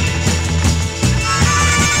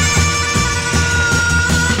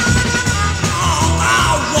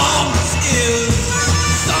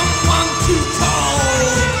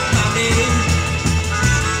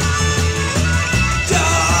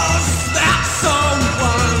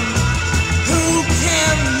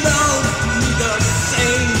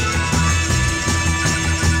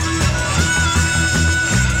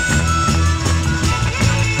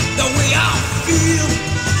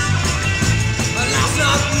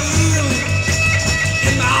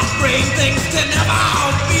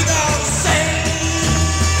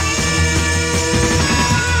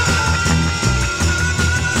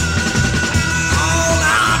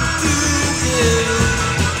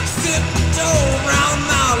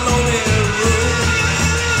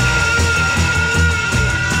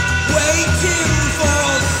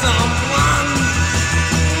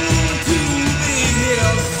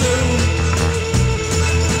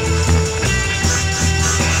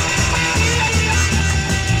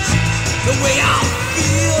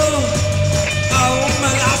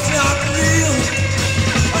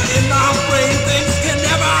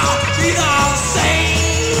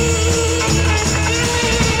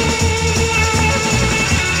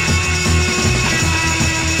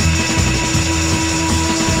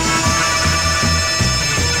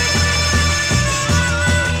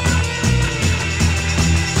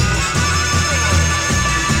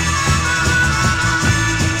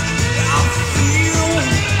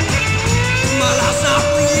 life's not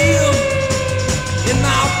real. In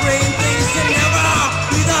my brain, things can never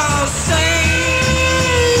be the same.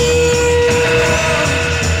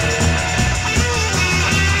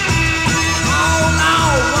 All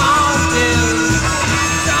I want is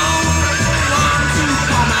someone to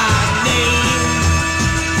call my name.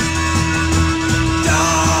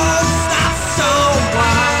 Does that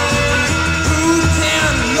someone who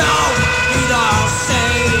can love be the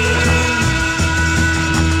same?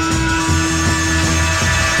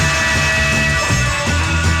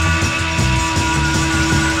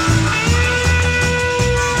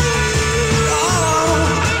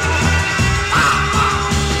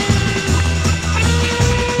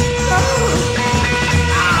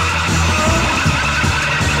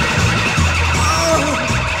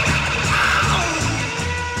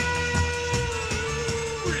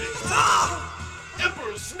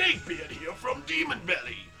 Emperor Snakebeard here from Demon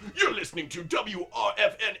Belly. You're listening to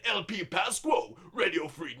WRFN LP Pasquo, Radio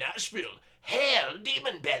Free Nashville. Hell,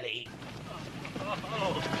 Demon Belly.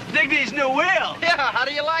 Dig these new wheels. Yeah, how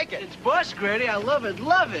do you like it? It's bus, Grady. I love it,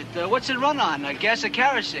 love it. What's it run on? Gas or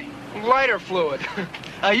kerosene? Lighter fluid.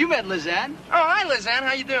 You met Lizanne? Oh, hi, Lizanne.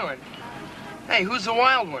 How you doing? Hey, who's the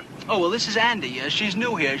wild one? Oh, well, this is Andy. She's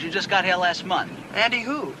new here. She just got here last month. Andy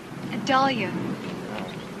who? Dahlia.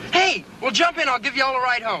 Hey, well, jump in. I'll give you all a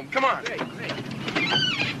ride home. Come on. Great, great.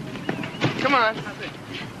 Come on.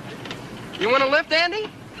 You want a lift, Andy?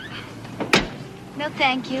 No,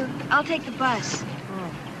 thank you. I'll take the bus.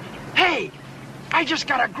 Hey, I just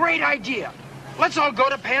got a great idea. Let's all go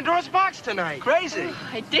to Pandora's Box tonight. Crazy. Oh,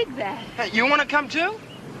 I dig that. Hey, you want to come too?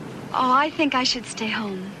 Oh, I think I should stay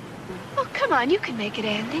home. Oh, come on. You can make it,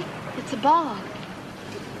 Andy. It's a ball.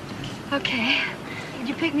 Okay. Would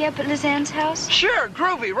you pick me up at Lizanne's house? Sure,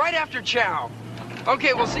 groovy, right after chow.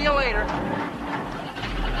 Okay, we'll see you later.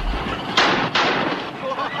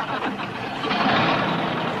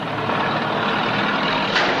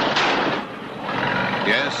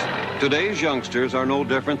 Yes, today's youngsters are no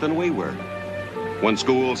different than we were. When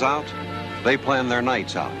school's out, they plan their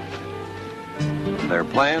nights out. Their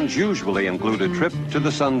plans usually include a trip to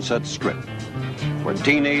the Sunset Strip, where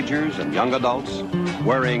teenagers and young adults,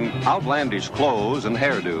 wearing outlandish clothes and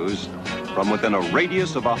hairdos from within a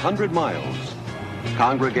radius of 100 miles,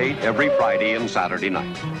 congregate every Friday and Saturday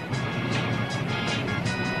night.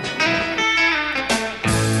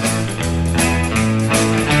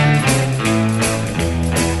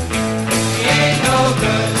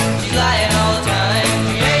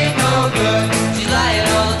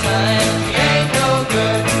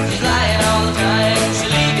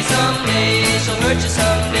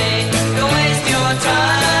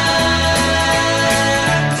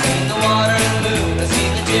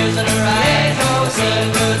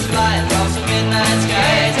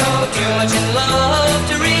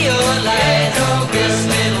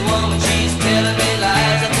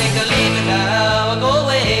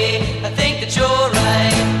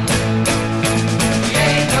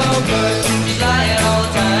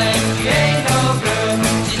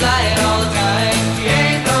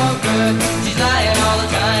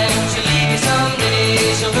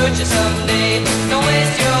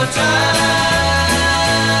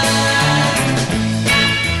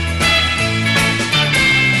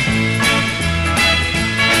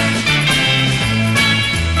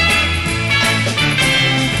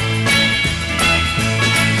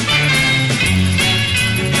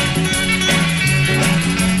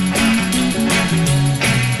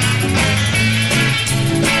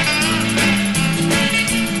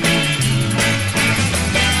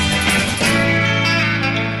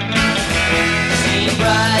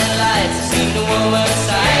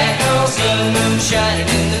 Shining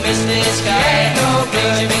in the misty sky. No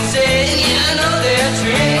picture been saying, yeah, I know they're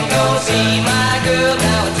true. Go see my girl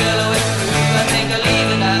now and tell her it's true. I think I'll leave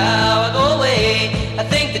her now. I go away. I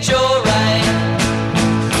think that you're right.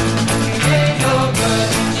 She ain't no good.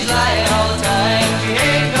 She's lying all the time. She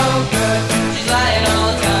ain't no good. She's lying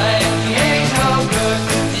all the time. She ain't no good.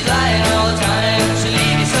 She's lying all the time. She'll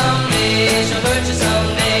leave you someday. She'll hurt you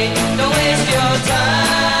someday. Don't waste your time.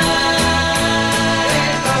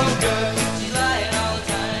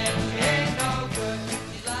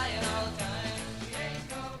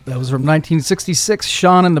 That was from 1966,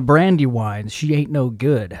 Sean and the Brandywines, She Ain't No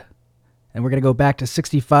Good. And we're going to go back to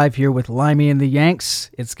 65 here with Limey and the Yanks.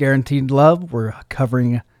 It's Guaranteed Love. We're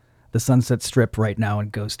covering the Sunset Strip right now in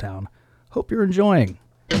Ghost Town. Hope you're enjoying.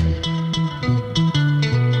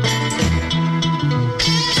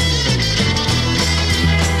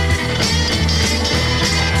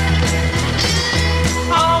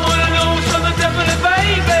 I wanna know something definite,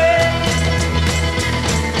 baby.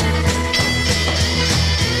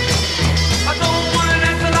 I don't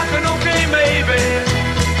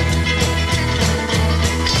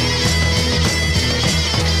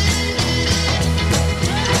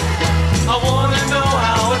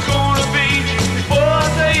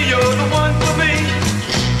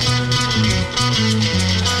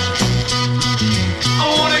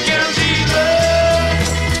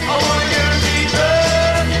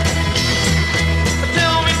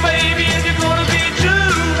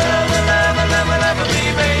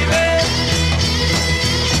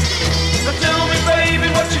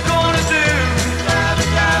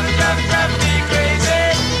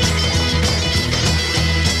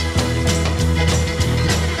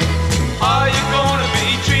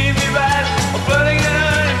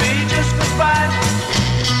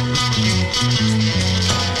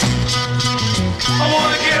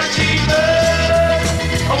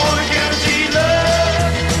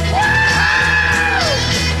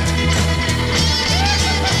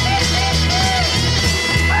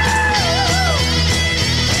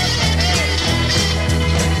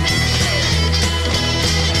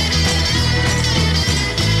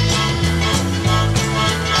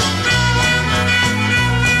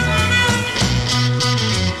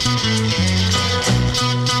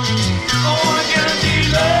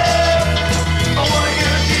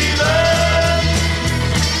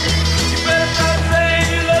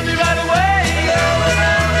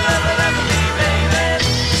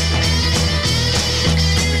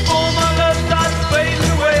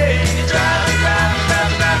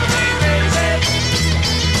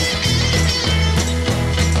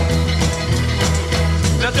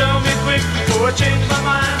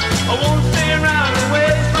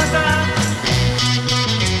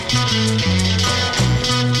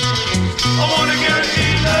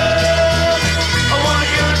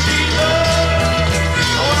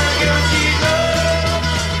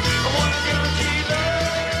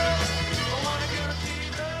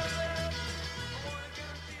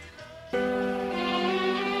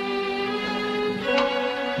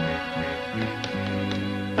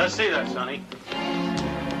to see that, Sonny.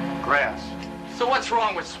 Grass. So what's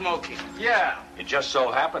wrong with smoking? Yeah. It just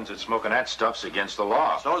so happens that smoking that stuff's against the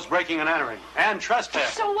law. So is breaking and entering. And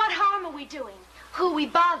trespass. So what harm are we doing? Who are we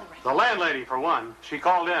bothering? The landlady, for one. She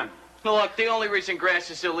called in. Look, the only reason grass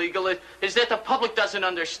is illegal is that the public doesn't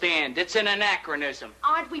understand. It's an anachronism.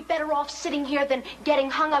 Aren't we better off sitting here than getting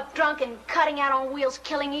hung up drunk and cutting out on wheels,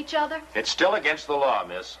 killing each other? It's still against the law,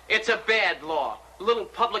 miss. It's a bad law. A little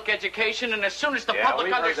public education, and as soon as the public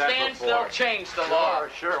we've heard that understands, before. they'll change the law.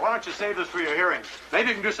 Sure. Why don't you save this for your hearing? Maybe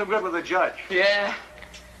you can do some good with the judge. Yeah.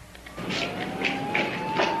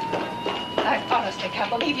 I honestly can't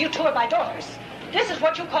believe you two are my daughters. This is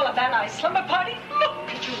what you call a Van Nuys slumber party?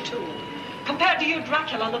 Look at you two. Compared to you,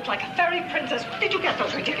 Dracula looked like a fairy princess. Where did you get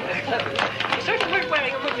those ridiculous clothes? You certainly weren't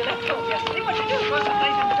wearing them when you left home yesterday. What you do was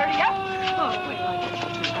someplace in the dirty out. Oh, wait, I get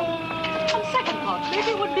you two home. On second thought,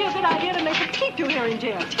 maybe it would be a good idea to make them keep you here in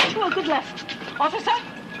jail. Teach you a good lesson. Officer?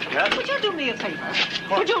 Yes? Would you do me a favor?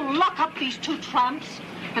 Would you lock up these two tramps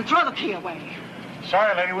and throw the key away?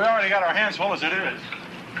 Sorry, lady. We already got our hands full as it is.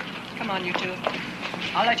 Come on, you two.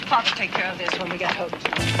 I'll let your father take care of this when we get home.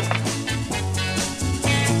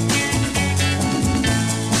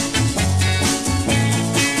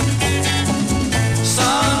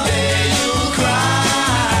 Someday you'll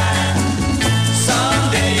cry.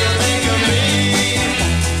 Someday you'll think of me.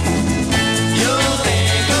 You'll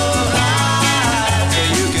think of life.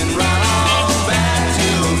 You can run on back to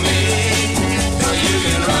me. You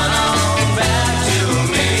can run on back to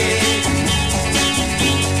me.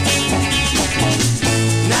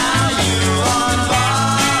 Now you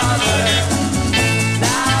unbothered.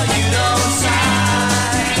 Now you don't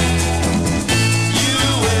sigh. You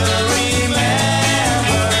will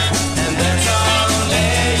remember, and then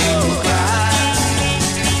someday you'll cry.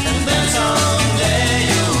 And then someday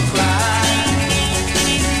you'll cry.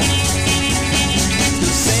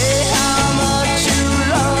 You say how much you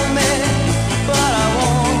love me, but I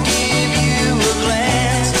won't give you a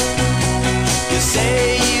glance. You say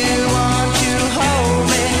you want to hold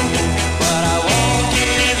me, but I won't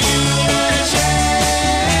give you a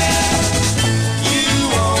chance. You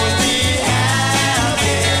won't be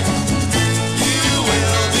happy. You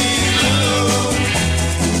will be blue.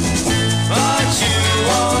 But you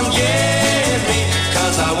won't get me,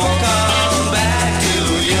 'cause I won't come back to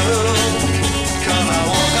you. 'Cause I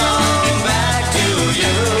won't come back to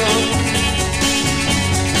you.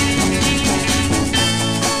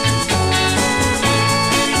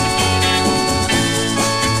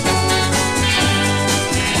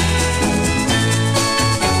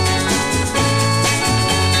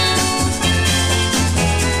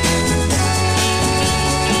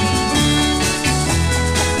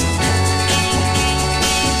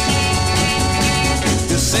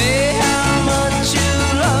 You say how much you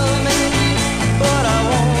love me, but I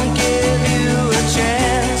won't give you a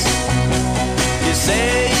chance. You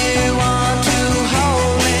say you want to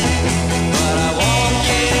hold me, but I won't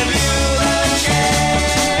give you a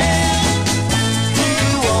chance. You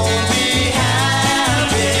won't be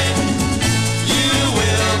happy. You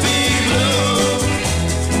will be blue.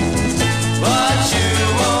 But you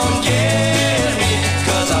won't get me,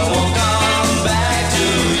 'cause I won't come back to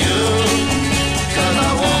you. 'Cause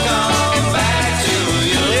I won't come back to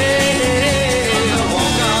you. I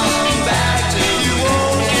won't come back to you. You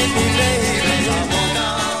won't get me, baby. I won't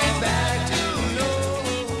come back to you.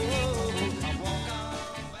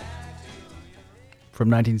 From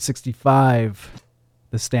 1965,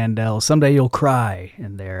 the Standells, Someday You'll Cry.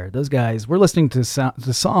 And there, those guys, we're listening to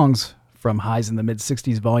songs from Highs in the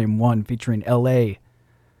Mid-60s, Volume 1, featuring L.A.,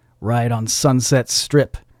 Ride on Sunset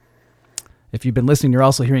Strip. If you've been listening, you're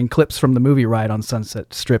also hearing clips from the movie Ride on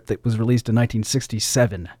Sunset Strip that was released in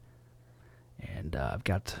 1967. And I've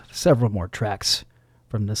got several more tracks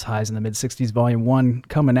from this Highs in the Mid-60s, Volume 1,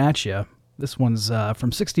 coming at you. This one's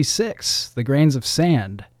from 66, The Grains of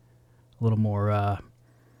Sand. A little more,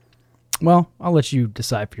 well, I'll let you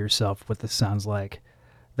decide for yourself what this sounds like.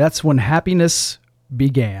 That's When Happiness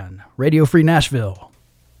Began. Radio Free Nashville.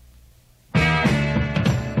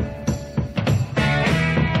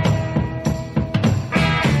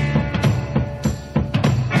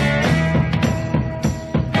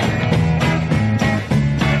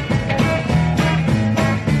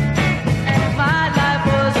 My life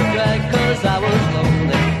was a drag 'cause I was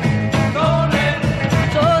lonely.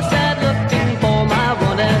 So sad looking for my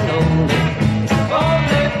one and only.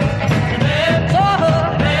 Saw her,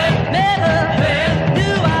 met her,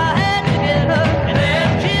 knew I had to get her.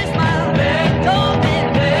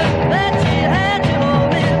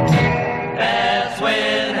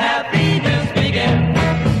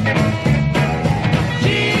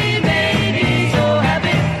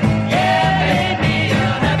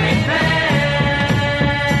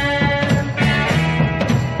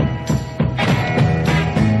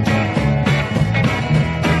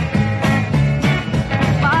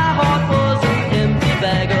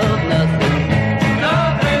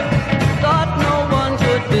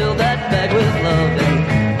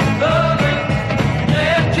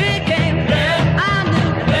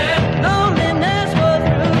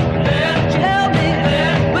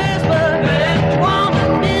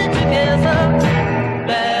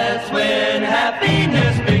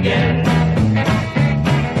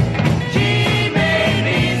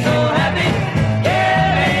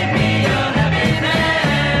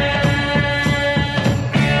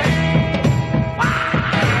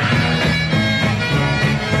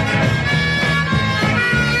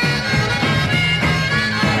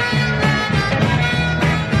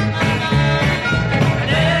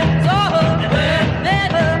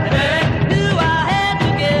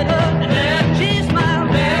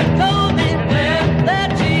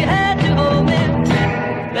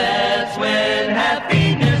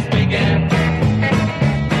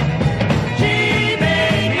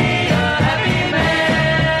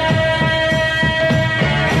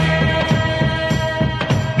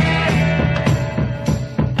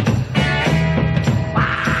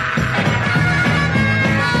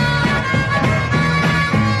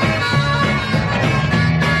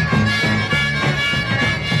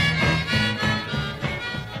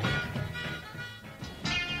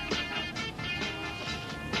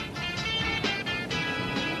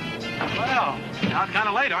 Out kind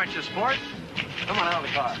of late, aren't you, sport? Come on out of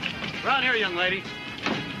the car. Around here, young lady.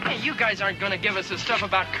 Hey, you guys aren't going to give us the stuff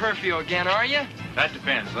about curfew again, are you? That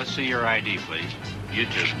depends. Let's see your ID, please. You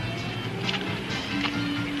too.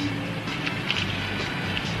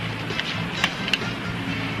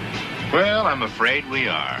 Well, I'm afraid we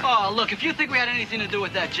are. Oh, look, if you think we had anything to do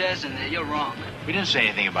with that jazz in there, you're wrong. We didn't say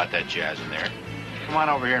anything about that jazz in there. Come on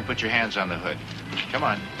over here and put your hands on the hood. Come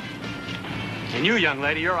on. And you, young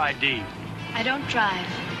lady, your ID. I don't drive.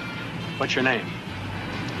 What's your name?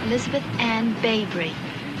 Elizabeth Ann Babry.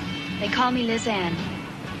 They call me Liz Ann.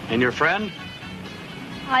 And your friend?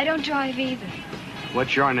 I don't drive either.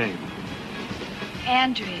 What's your name?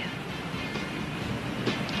 Andrea.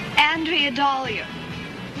 Andrea Dollier.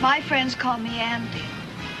 My friends call me Andy.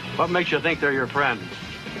 What makes you think they're your friends?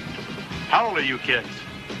 How old are you kids?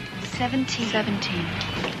 17.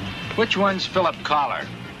 Which one's Philip Collar?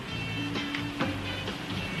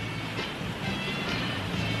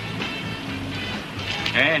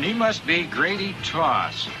 And he must be Grady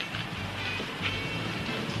Toss.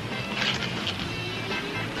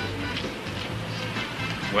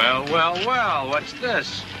 Well, what's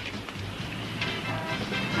this?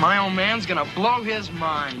 My old man's going to blow his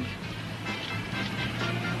mind.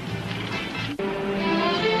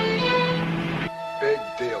 Big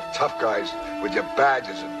deal. Tough guys with your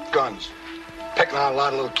badges and guns. Picking on a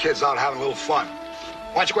lot of little kids out having a little fun.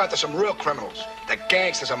 Why don't you go after some real criminals? The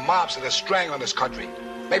gangsters and mobsters that are strangling this country.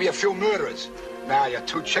 Maybe a few murderers. Now you're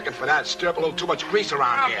too chicken for that. Stir up a little too much grease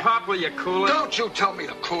around here. Pop, will you cool it? Don't you tell me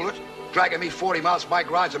to cool it. Dragging me 40 miles from my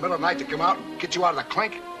garage in the middle of the night to come out and get you out of the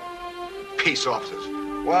clink? Peace officers.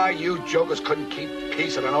 Why you jokers couldn't keep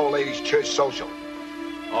peace at an old ladies' church social?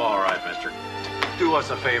 All right, mister. Do us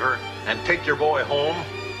a favor and take your boy home,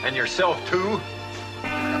 and yourself too.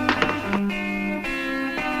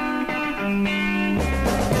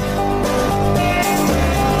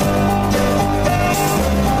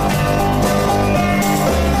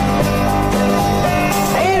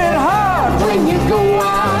 Ain't it hard when you go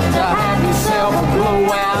out to have yourself a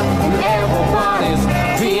blowout and everybody's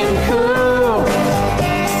being cool?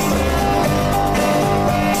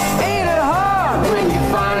 Ain't it hard when you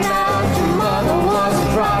find out your mother was a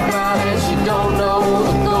dropout and she don't know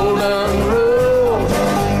the golden rule?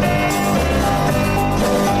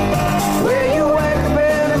 Where you wake up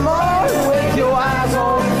in the morning with your eyes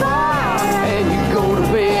on fire and you go to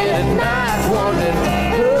bed at night wondering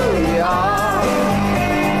who you are.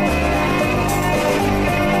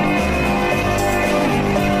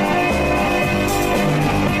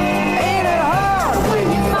 Ain't it hard when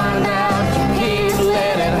you find out you can't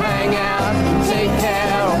let it hang out and take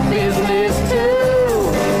care of business too?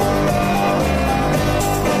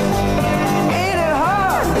 Ain't it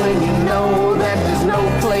hard when you know that there's no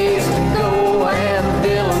place to go and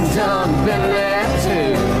Bill and John been there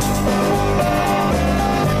too?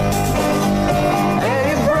 And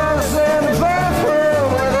your brother's in the bathroom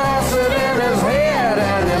with acid in his head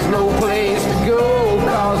and there's no place to go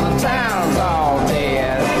 'cause the town's all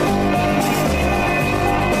dead.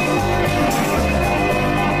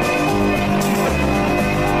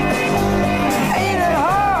 Ain't it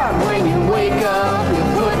hard when you wake up,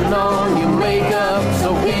 you're putting on your makeup so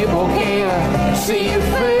people can see your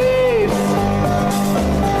face?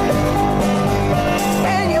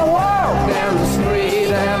 And you walk down the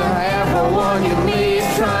street and everyone you meet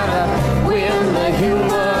trying to win the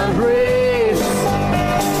human race.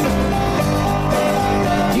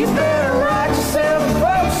 You better write yourself a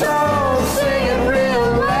folk song, sing it real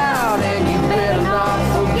loud, and you better not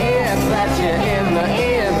forget that you're in the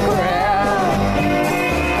in crowd.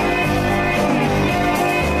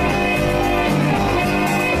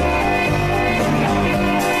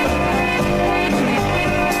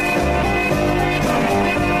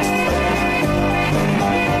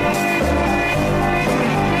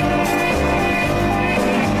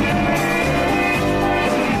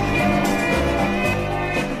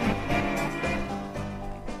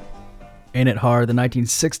 Ain't It Hard, the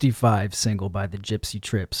 1965 single by the Gypsy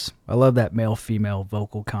Trips. I love that male-female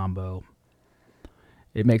vocal combo.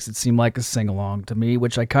 It makes it seem like a sing-along to me,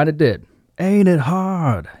 which I kind of did. Ain't it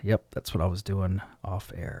hard? Yep, that's what I was doing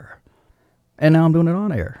off air. And now I'm doing it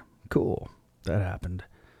on air. Cool. That happened.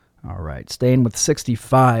 All right, staying with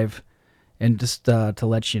 65. And just to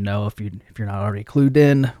let you know, if you're not already clued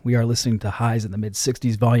in, we are listening to Highs in the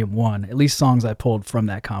Mid-60s, Volume 1. At least songs I pulled from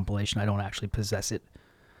that compilation. I don't actually possess it.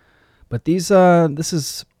 But this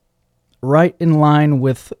is right in line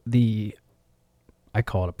with I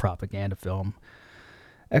call it a propaganda film.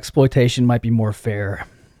 Exploitation might be more fair.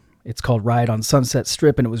 It's called Ride on Sunset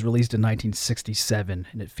Strip, and it was released in 1967,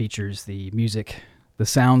 and it features the music, the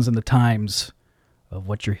sounds, and the times of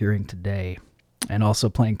what you're hearing today. And also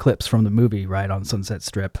playing clips from the movie Ride on Sunset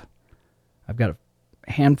Strip. I've got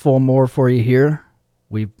a handful more for you here.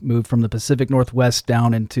 We've moved from the Pacific Northwest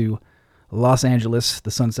down into Los Angeles,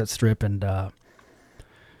 the Sunset Strip, and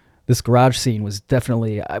this garage scene was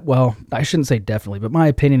definitely, well, I shouldn't say definitely, but my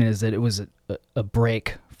opinion is that it was a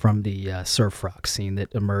break from the surf rock scene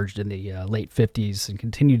that emerged in the late 50s and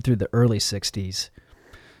continued through the early 60s.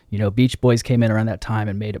 You know, Beach Boys came in around that time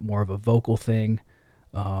and made it more of a vocal thing,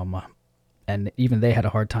 and even they had a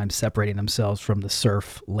hard time separating themselves from the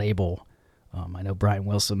surf label. I know Brian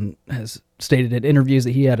Wilson has stated in interviews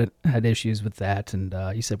that he had issues with that, and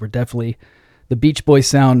he said we're definitely the Beach Boys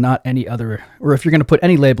sound, not any other, or if you're going to put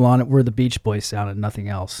any label on it, we're the Beach Boys sound and nothing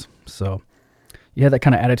else. So you had that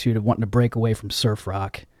kind of attitude of wanting to break away from surf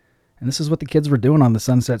rock, and this is what the kids were doing on the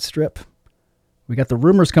Sunset Strip. We got the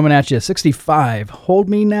Rumors coming at you, 65, Hold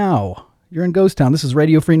Me Now. You're in Ghost Town. This is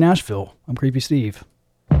Radio Free Nashville. I'm Creepy Steve.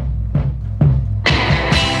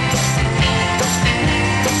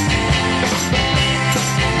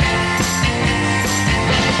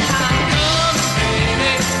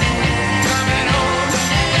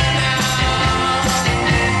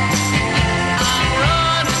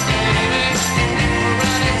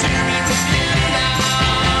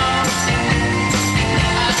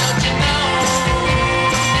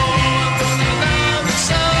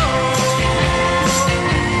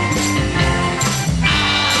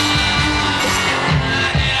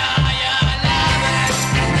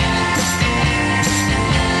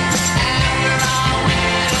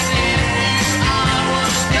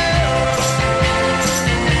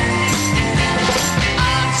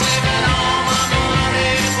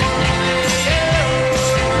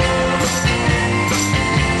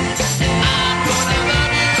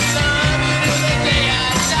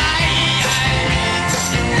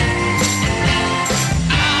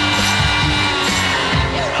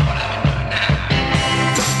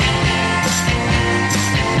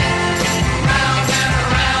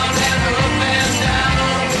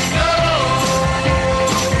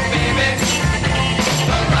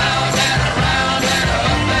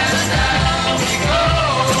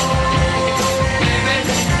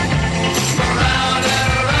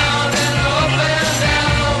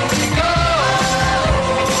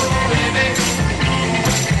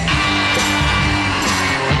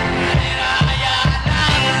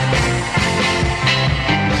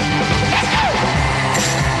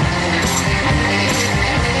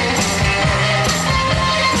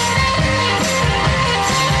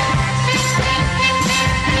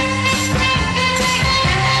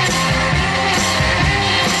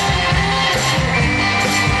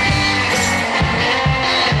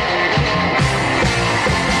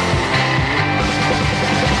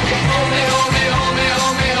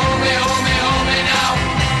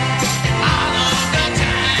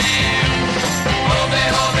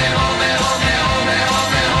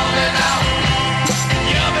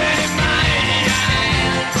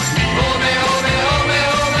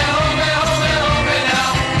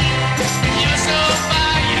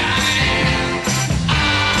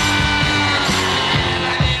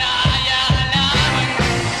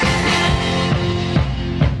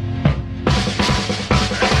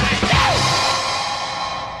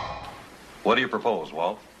 What do you propose,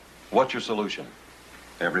 Walt? What's your solution?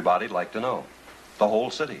 Everybody'd like to know. The whole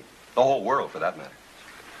city. The whole world, for that matter.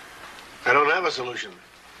 I don't have a solution.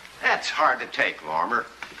 That's hard to take, Lorimer.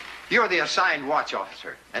 You're the assigned watch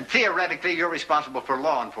officer, and theoretically, you're responsible for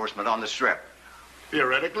law enforcement on the Strip.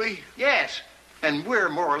 Theoretically? Yes, and we're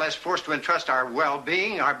more or less forced to entrust our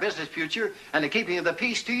well-being, our business future, and the keeping of the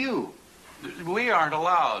peace to you. We aren't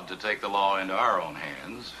allowed to take the law into our own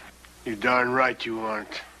hands. You're darn right you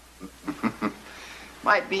aren't.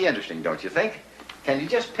 Might be interesting, don't you think? Can you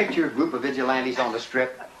just picture a group of vigilantes on the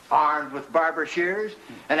Strip, armed with barber shears,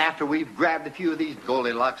 and after we've grabbed a few of these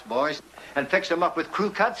Goldilocks boys and fixed them up with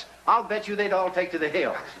crew cuts, I'll bet you they'd all take to the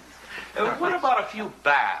hills. What about a few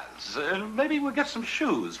baths? Maybe we'll get some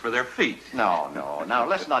shoes for their feet. No, now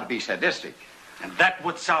let's not be sadistic. And that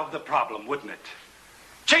would solve the problem, wouldn't it?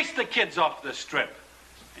 Chase the kids off the Strip,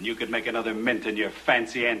 and you could make another mint in your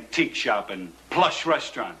fancy antique shop and plush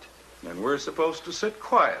restaurant. And we're supposed to sit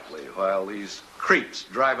quietly while these creeps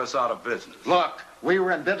drive us out of business. Look, we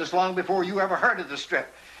were in business long before you ever heard of the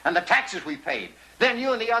Strip, and the taxes we paid. Then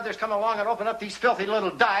you and the others come along and open up these filthy little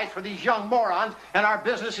dives for these young morons, and our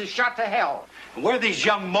business is shot to hell. Where are these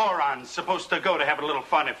young morons supposed to go to have a little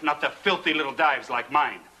fun if not the filthy little dives like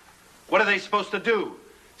mine? What are they supposed to do?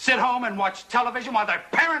 Sit home and watch television while their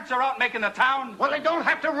parents are out making the town? Well, they don't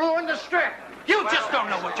have to ruin the Strip. You just don't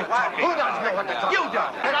know what you're talking about. Who doesn't know what they're talking about? You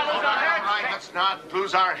don't. All right, let's not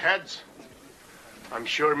lose our heads. I'm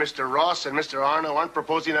sure Mr. Ross and Mr. Arno aren't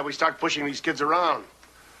proposing that we start pushing these kids around.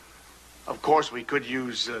 Of course, we could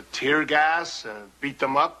use tear gas, beat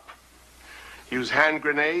them up, use hand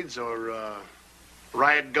grenades or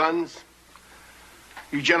riot guns.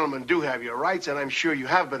 You gentlemen do have your rights, and I'm sure you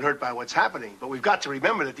have been hurt by what's happening. But we've got to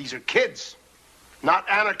remember that these are kids, not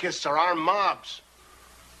anarchists or armed mobs.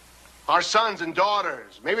 Our sons and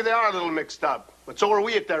daughters, maybe they are a little mixed up, but so were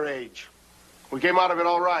we at their age. We came out of it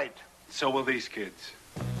all right. So will these kids.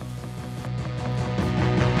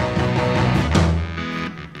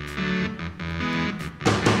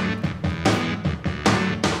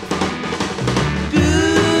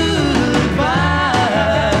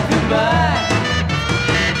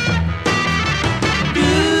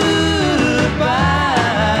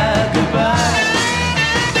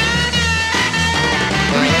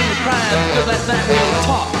 Last night we were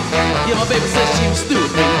talking. Yeah, my baby said she was through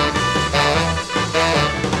with me.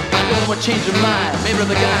 I don't know what changed her mind. Maybe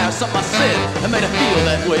the guy or something I said that made her feel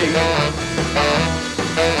that way.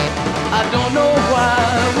 I don't know why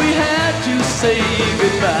we had to say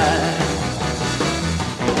goodbye.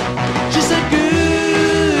 She said goodbye,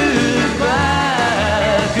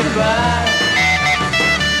 goodbye.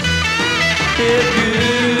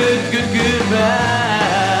 Yeah, goodbye.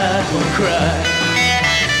 Don't cry.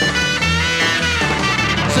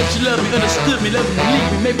 Said she loved me, understood me, loved me, leave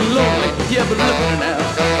me, made me lonely. Yeah, but look at her now.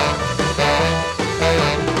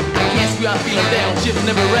 I can't squeal out feeling down, she was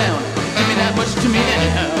never around. Give me that much to me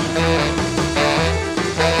anyhow.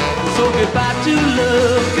 So goodbye to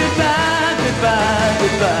love, goodbye, goodbye,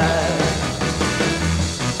 goodbye.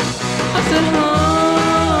 I said,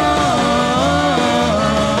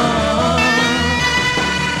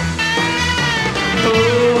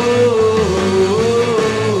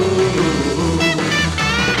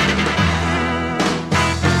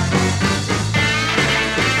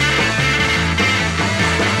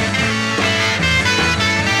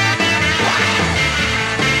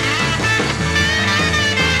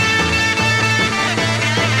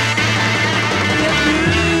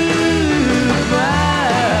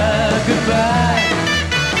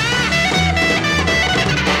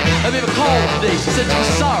 today. She said she was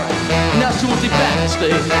sorry. Now she wants me back to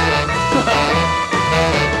stay. I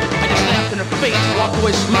just laughed in her face, walked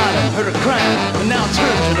away smiling, heard her crying, and now it's her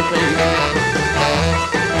turn to face.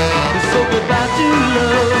 So goodbye to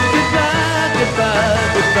love, goodbye, goodbye,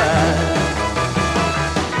 goodbye.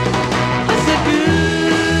 I said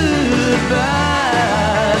goodbye,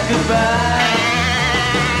 goodbye.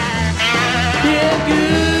 Yeah,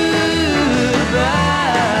 goodbye,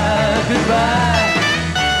 goodbye.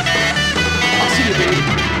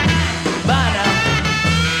 Bye now.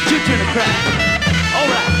 It's your turn to cry. All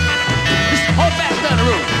right. Just hold fast down the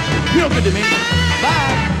road. You're good to me.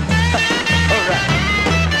 Bye. All right.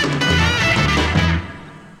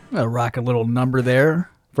 A rockin' little number there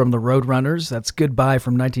from the Roadrunners. That's Goodbye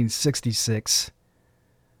from 1966.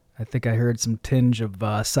 I think I heard some tinge of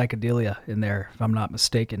psychedelia in there, if I'm not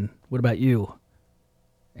mistaken. What about you?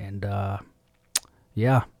 And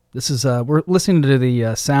yeah, this is we're listening to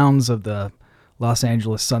the sounds of the Los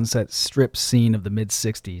Angeles Sunset Strip scene of the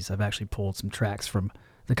mid-'60s. I've actually pulled some tracks from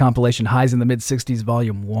the compilation Highs in the Mid-'60s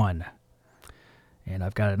Volume 1. And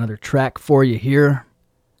I've got another track for you here.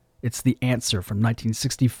 It's The Answer from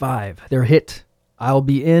 1965. Their hit, I'll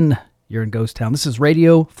Be In. You're in Ghost Town. This is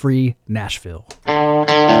Radio Free Nashville.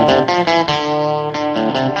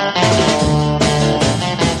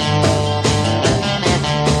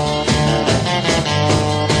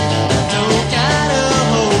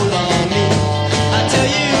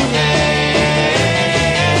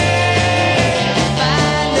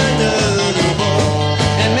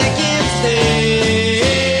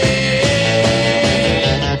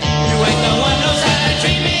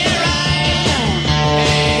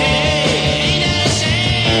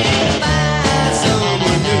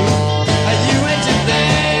 Someone new, you ain't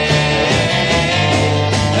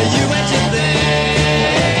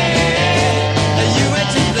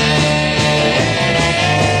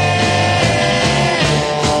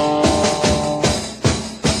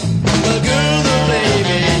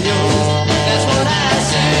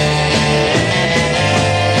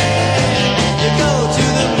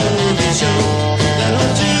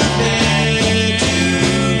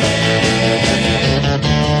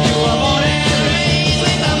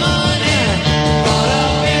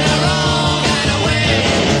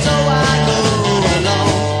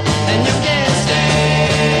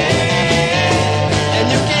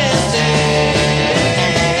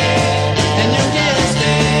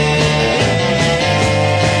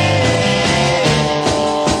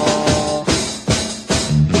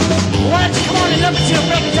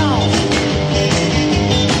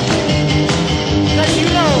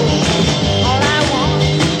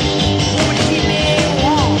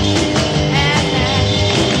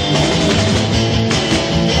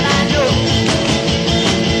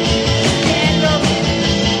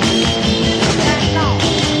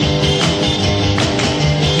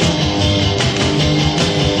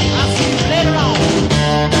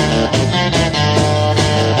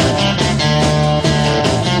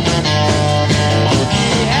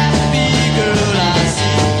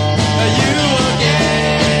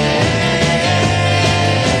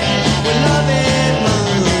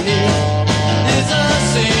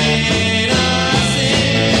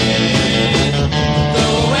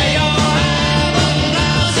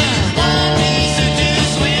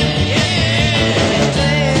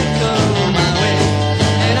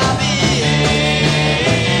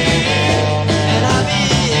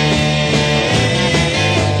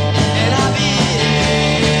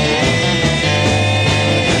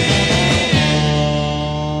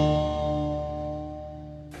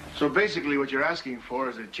basically what you're asking for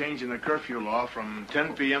is a change in the curfew law from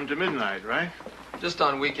 10 p.m. to midnight, right? Just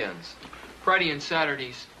on weekends. Friday and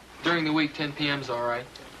Saturdays. During the week, 10 p.m.'s all right.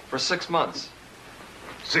 For 6 months.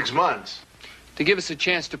 6 months? To give us a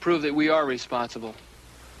chance to prove that we are responsible.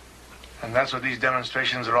 And that's what these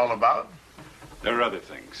demonstrations are all about? There are other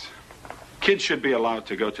things. Kids should be allowed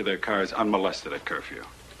to go to their cars unmolested at curfew.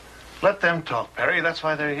 Let them talk, Perry. That's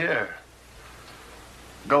why they're here.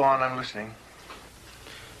 Go on, I'm listening.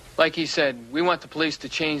 Like he said, we want the police to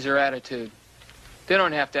change their attitude. They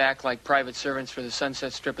don't have to act like private servants for the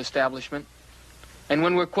Sunset Strip establishment. And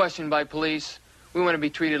when we're questioned by police, we want to be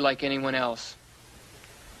treated like anyone else.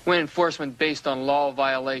 We want enforcement based on law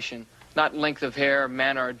violation, not length of hair,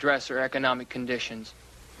 manner of dress, or economic conditions.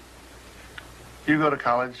 You go to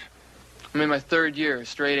college? I'm in my 3rd year,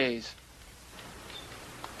 straight A's.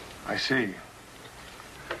 I see.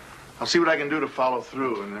 I'll see what I can do to follow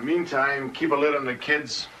through. In the meantime, keep a lid on the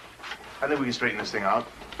kids. I think we can straighten this thing out.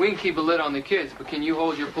 We can keep a lid on the kids, but can you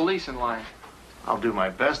hold your police in line? I'll do my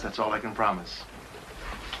best. That's all I can promise.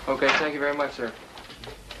 Okay, thank you very much, sir.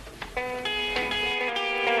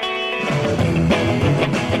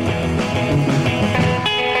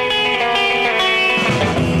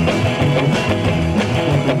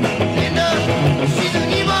 She's an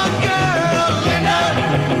evil girl, Linda.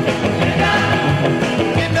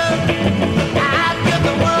 I'd give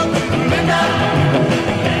the world to Linda.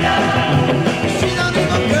 She's an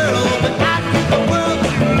evil girl, but I'd give the world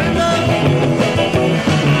to Linda.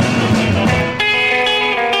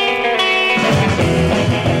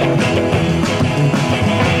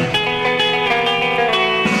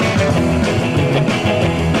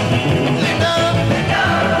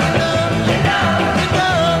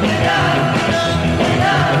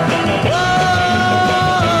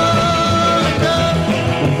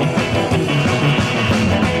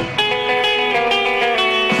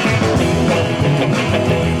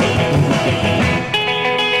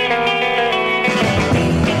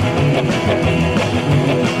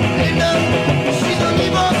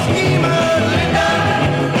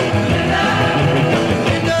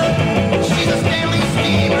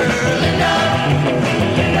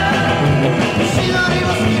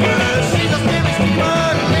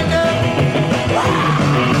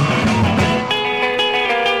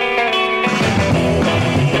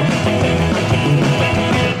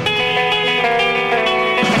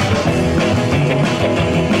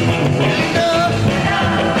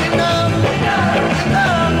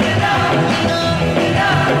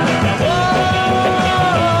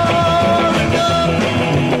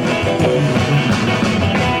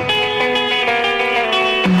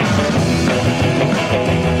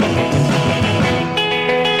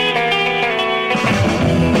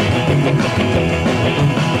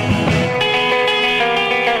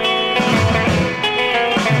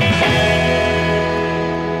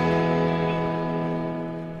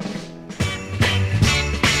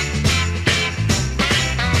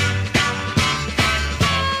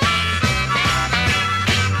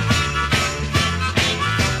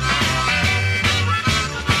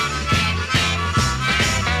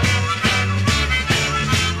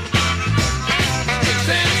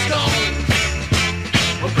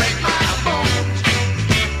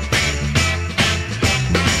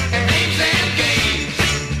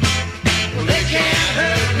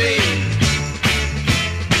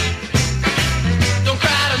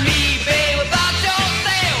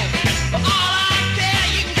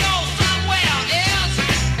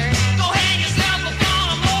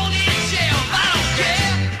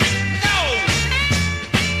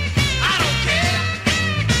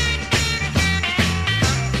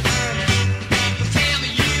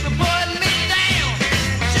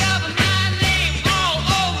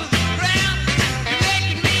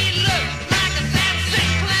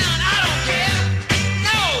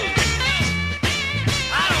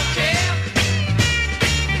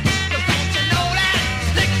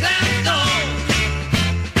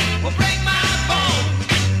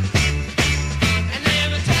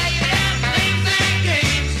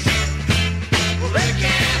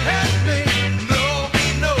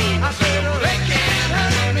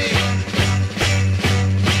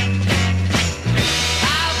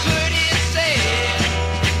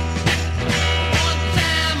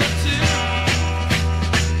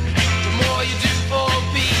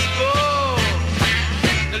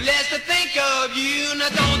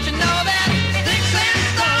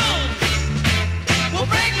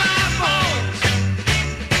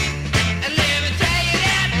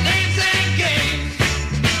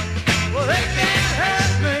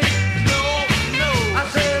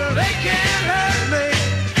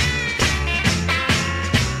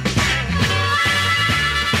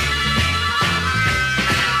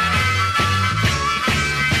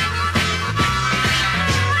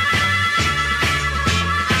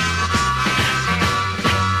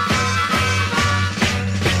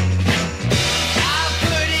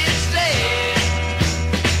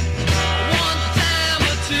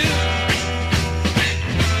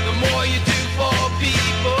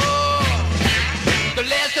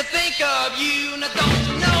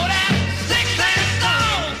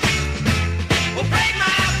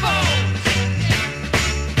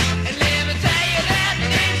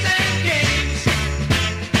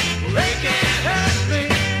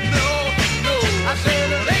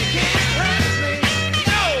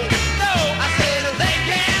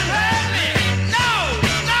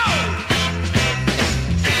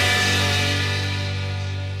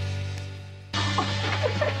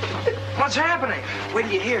 What's happening? Wait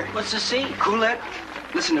till you hear. What's the scene? Coolette,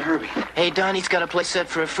 listen to Herbie. Hey, Donnie's got a place set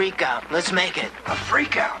for a freak out. Let's make it. A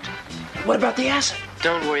freak out? What about the acid?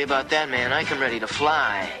 Don't worry about that, man. I come ready to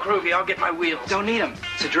fly. Groovy, I'll get my wheels. Don't need them.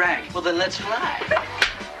 It's a drag. Well, then let's fly.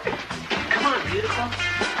 Come on, beautiful.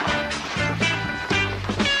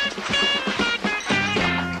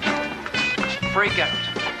 Freak out.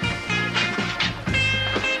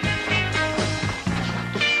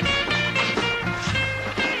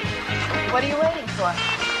 What are you waiting for?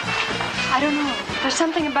 I don't know. There's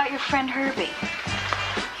something about your friend Herbie.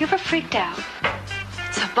 You ever freaked out?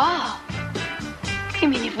 It's a ball. You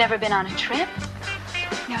mean you've never been on a trip?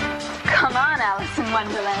 No. Come on, Alice in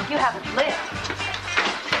Wonderland. You haven't lived.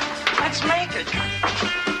 Let's make it.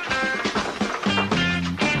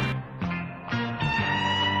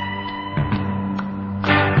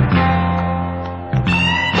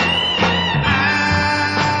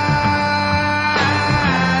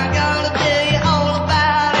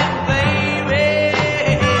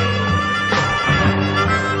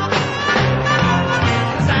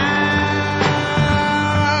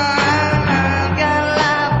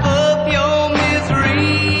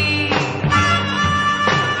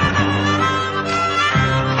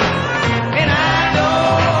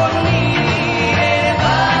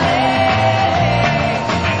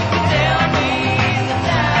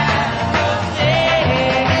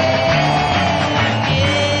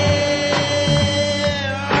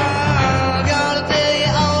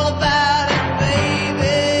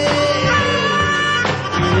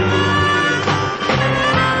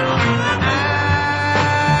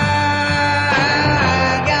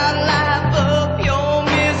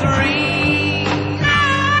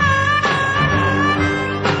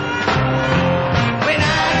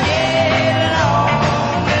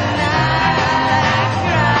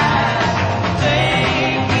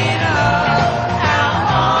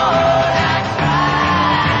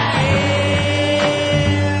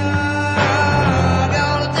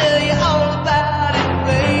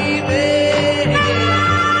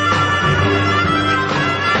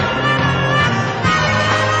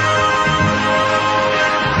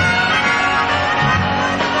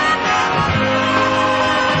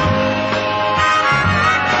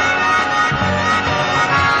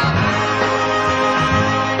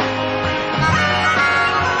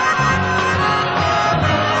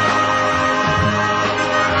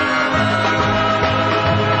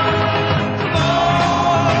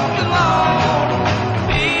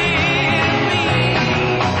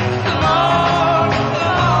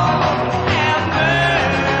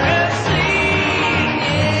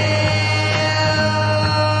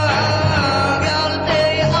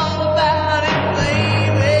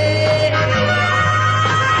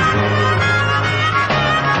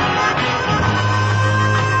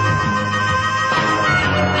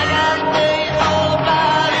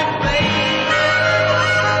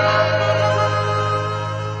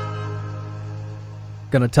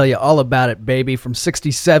 Gonna tell you all about it, baby, from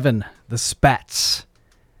 67, The Spats.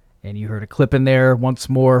 And you heard a clip in there once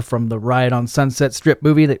more from the Riot on Sunset Strip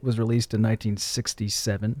movie that was released in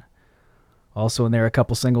 1967. Also in there, a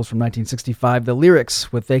couple singles from 1965, The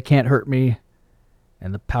Lyrics with They Can't Hurt Me,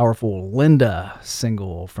 and the powerful Linda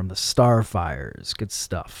single from the Starfires. Good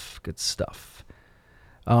stuff, good stuff.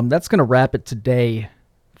 That's going to wrap it today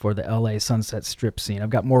for the LA Sunset Strip scene. I've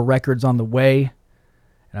got more records on the way,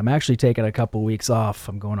 and I'm actually taking a couple weeks off.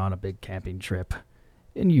 I'm going on a big camping trip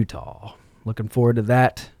in Utah. Looking forward to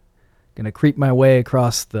that. Going to creep my way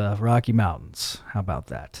across the Rocky Mountains. How about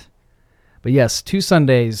that? But yes, 2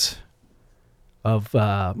 Sundays of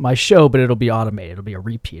my show, but it'll be automated. It'll be a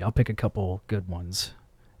repeat. I'll pick a couple good ones,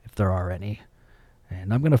 if there are any.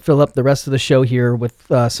 And I'm going to fill up the rest of the show here with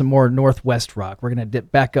some more Northwest rock. We're going to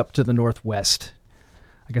dip back up to the Northwest.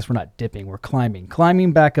 I guess we're not dipping, we're climbing.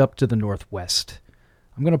 Climbing back up to the Northwest.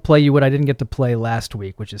 I'm going to play you what I didn't get to play last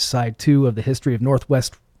week, which is Side 2 of the History of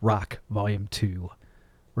Northwest Rock, Volume 2.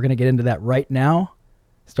 We're going to get into that right now,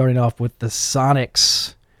 starting off with the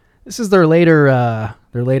Sonics. This is their later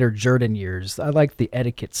Jordan years. I like the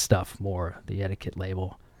Etiquette stuff more, the Etiquette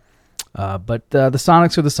label. But the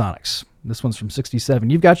Sonics are the Sonics. This one's from 67.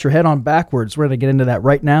 You've got your head on backwards. We're going to get into that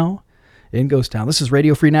right now in Ghost Town. This is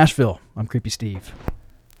Radio Free Nashville. I'm Creepy Steve.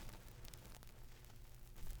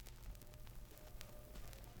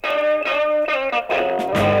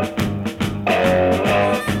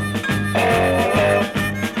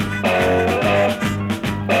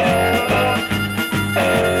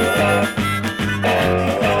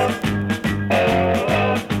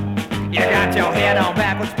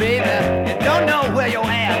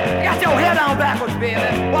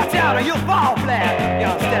 Watch out or you'll fall flat.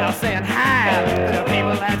 You'll start saying hi to the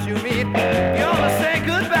people that you meet.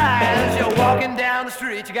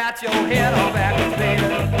 got your head all backwards, baby,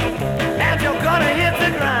 and you're gonna hit the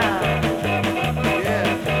ground.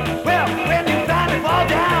 Yeah. Well, when you finally fall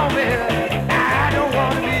down, baby, I don't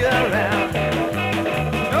wanna be around.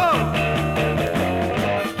 No.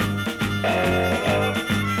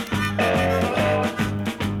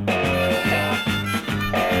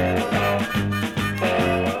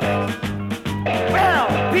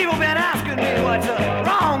 Well, people been asking me what's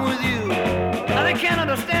wrong with you. Now they can't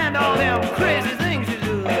understand all them crazy things you do.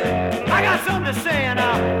 I got something to say and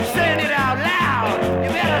I'm saying it out loud. You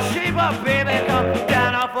better shape up, baby, come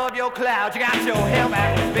down off of your clouds. You got your hair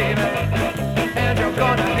backwards, baby, and you're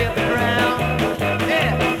gonna hit the ground.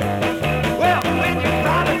 Yeah. Well, when you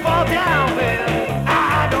finally fall down, baby,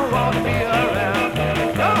 I don't want to be around.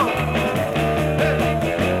 No.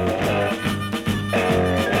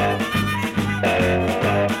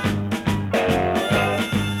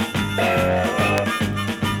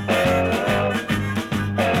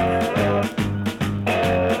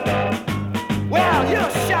 Well, you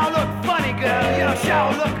sure look funny, girl. You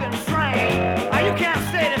sure looking strange. You can't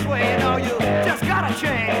stay this way, you know. You just gotta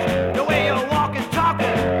change.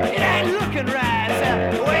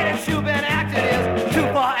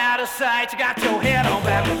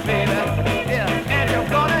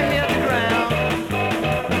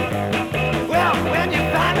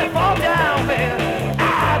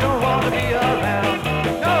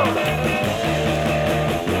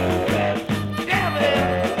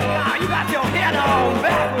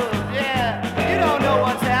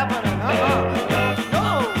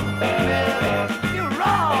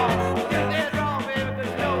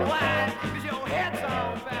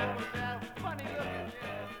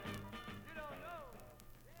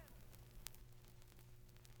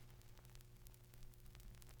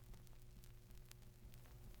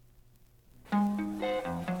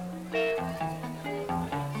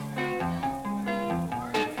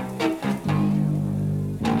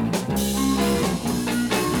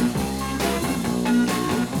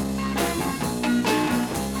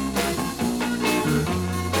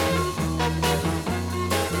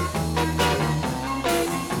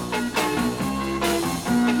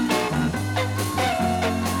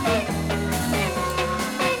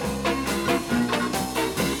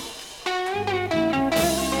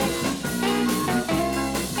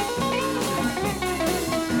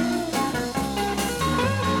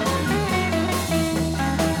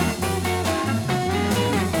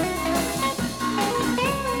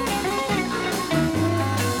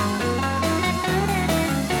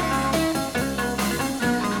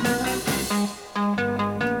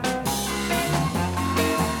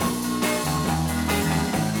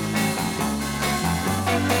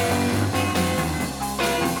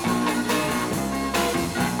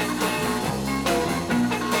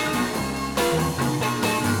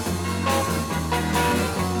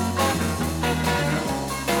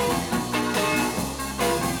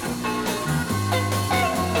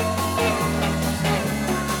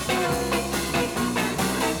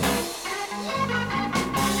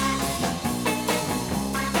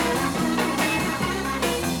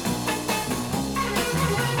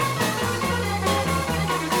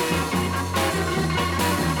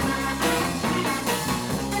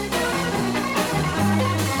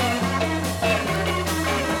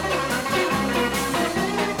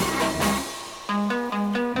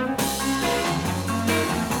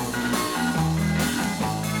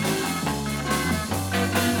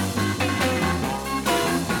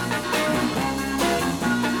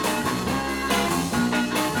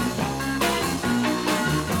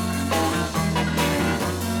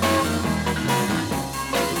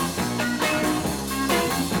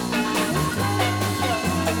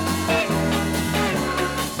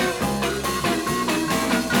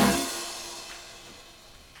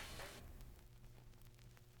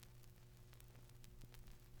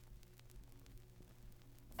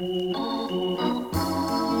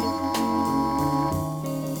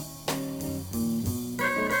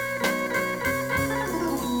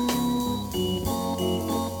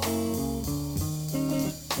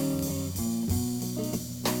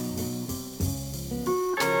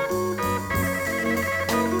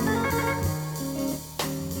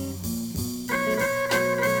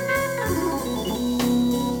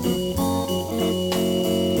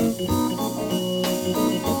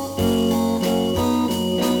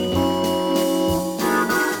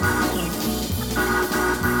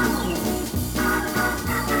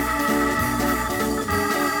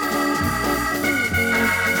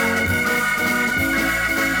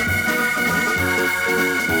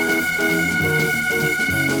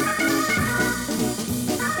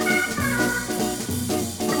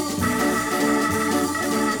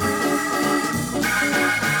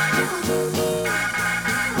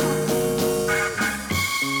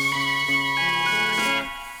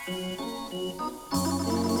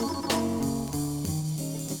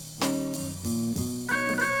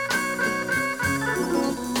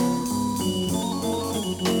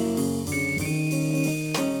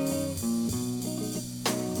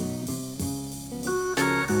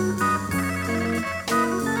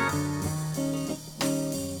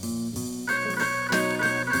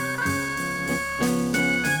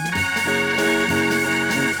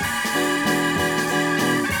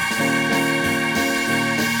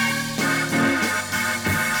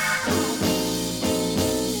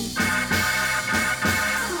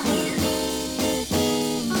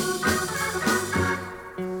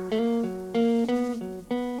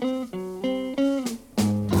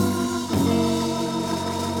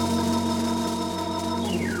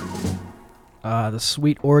 The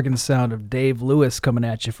sweet organ sound of Dave Lewis coming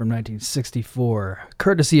at you from 1964,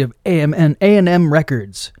 courtesy of A&M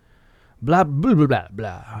Records. Blah, blah, blah, blah,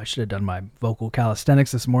 blah. I should have done my vocal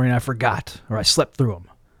calisthenics this morning. I forgot, or I slept through them.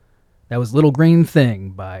 That was Little Green Thing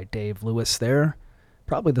by Dave Lewis there.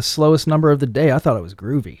 Probably the slowest number of the day. I thought it was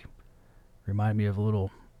groovy. Remind me of a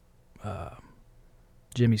little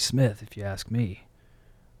Jimmy Smith, if you ask me.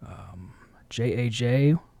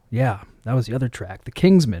 J.A.J., yeah, that was the other track. The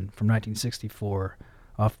Kingsmen from 1964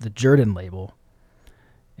 off the Jordan label.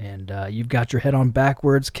 And You've Got Your Head On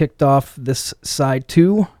Backwards kicked off this side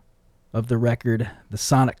 2 of the record, The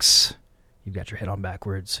Sonics. You've Got Your Head On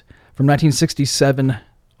Backwards from 1967,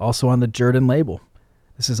 also on the Jordan label.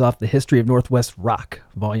 This is off the History of Northwest Rock,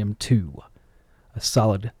 Volume 2. A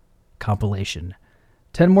solid compilation.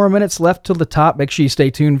 10 more minutes left till the top. Make sure you stay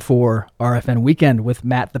tuned for RFN Weekend with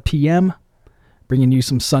Matt the PM, bringing you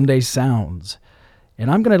some Sunday sounds.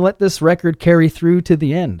 And I'm going to let this record carry through to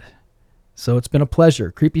the end. So it's been a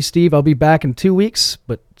pleasure. Creepy Steve, I'll be back in 2 weeks,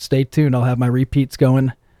 but stay tuned. I'll have my repeats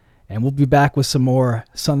going. And we'll be back with some more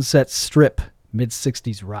Sunset Strip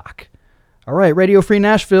mid-60s rock. All right, Radio Free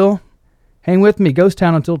Nashville. Hang with me. Ghost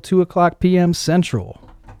Town until 2 o'clock p.m. Central.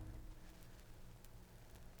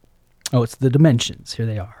 Oh, it's the Dimensions. Here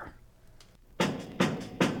they are.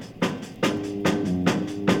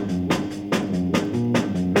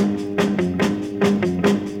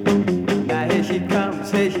 Here she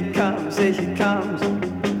comes, here she comes.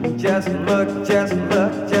 Just look, just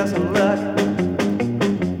look, just look.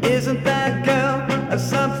 Isn't that girl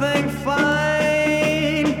something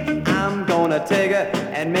fine? I'm gonna take her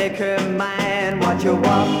and make her mine. Watch her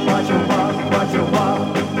walk, watch her walk, watch her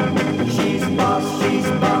walk. She's boss, she's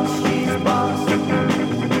boss, she's boss.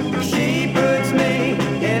 She puts me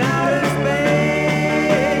in outer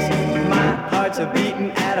space. My heart's a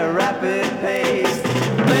beating at a rapid pace.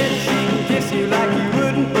 When she kiss you like you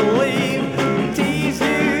wouldn't believe, tease you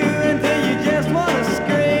until you just want to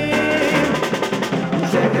scream.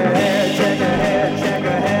 Check her hair, check her hair, check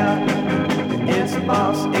her hair. It's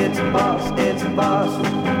boss, it's boss, it's boss.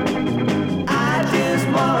 I just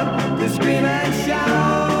want to scream and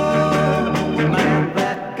shout. Man,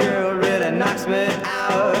 that girl really knocks me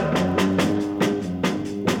out.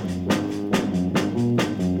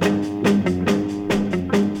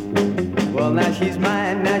 Well, now she's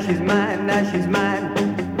mine, now she's mine, now she's mine.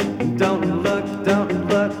 Don't look, don't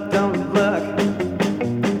look, don't look,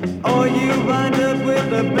 or you wind up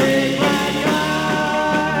with a big black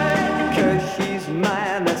eye. 'Cause she's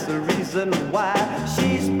mine, that's the reason why.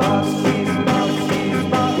 She's boss, she's boss, she's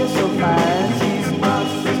boss. You're so fine. She's boss,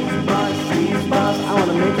 she's boss, she's boss. I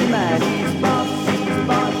wanna make you mine. She's boss, she's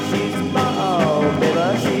boss, she's boss. Oh, baby,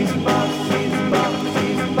 she's boss, she's boss,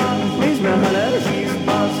 she's boss. Please, me, honey, she's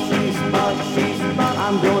boss, she's boss, she's boss.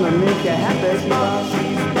 I'm gonna make you happy. She's boss,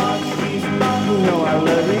 she's boss, she's boss. You know I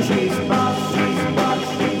love you. She's boss, she's boss,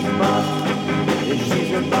 she's boss. If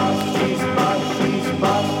she's a boss, she's boss, she's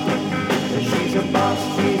boss. If she's a boss,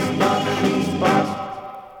 she's boss, she's boss.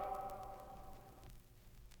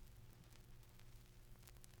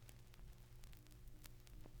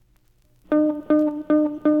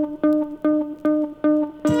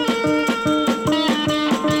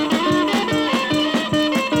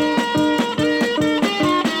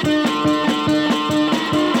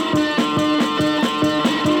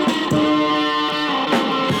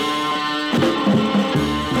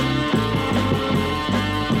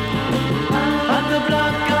 On the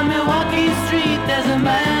block on Milwaukee Street, there's a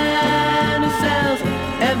man who sells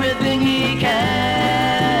everything he can.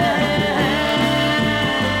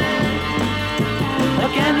 A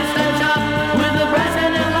candy store shop with a brass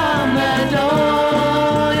handle on the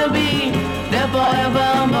door. He'll be there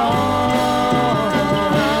forevermore.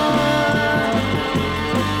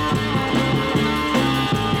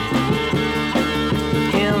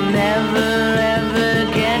 He'll never ever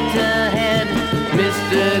get ahead.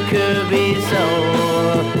 Mr. Kirby's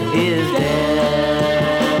soul is dead.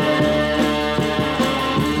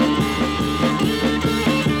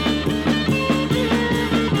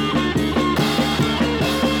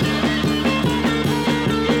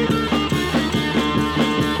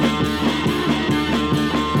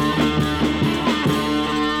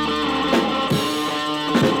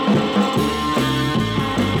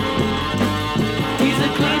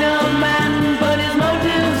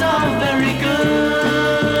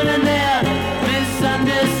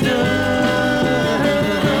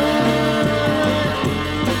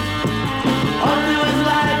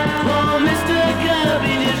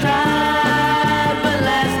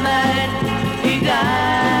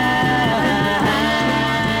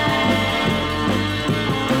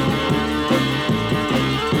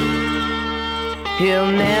 He'll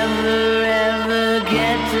never ever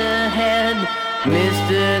get ahead.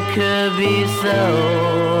 Mr. Kirby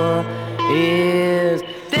so is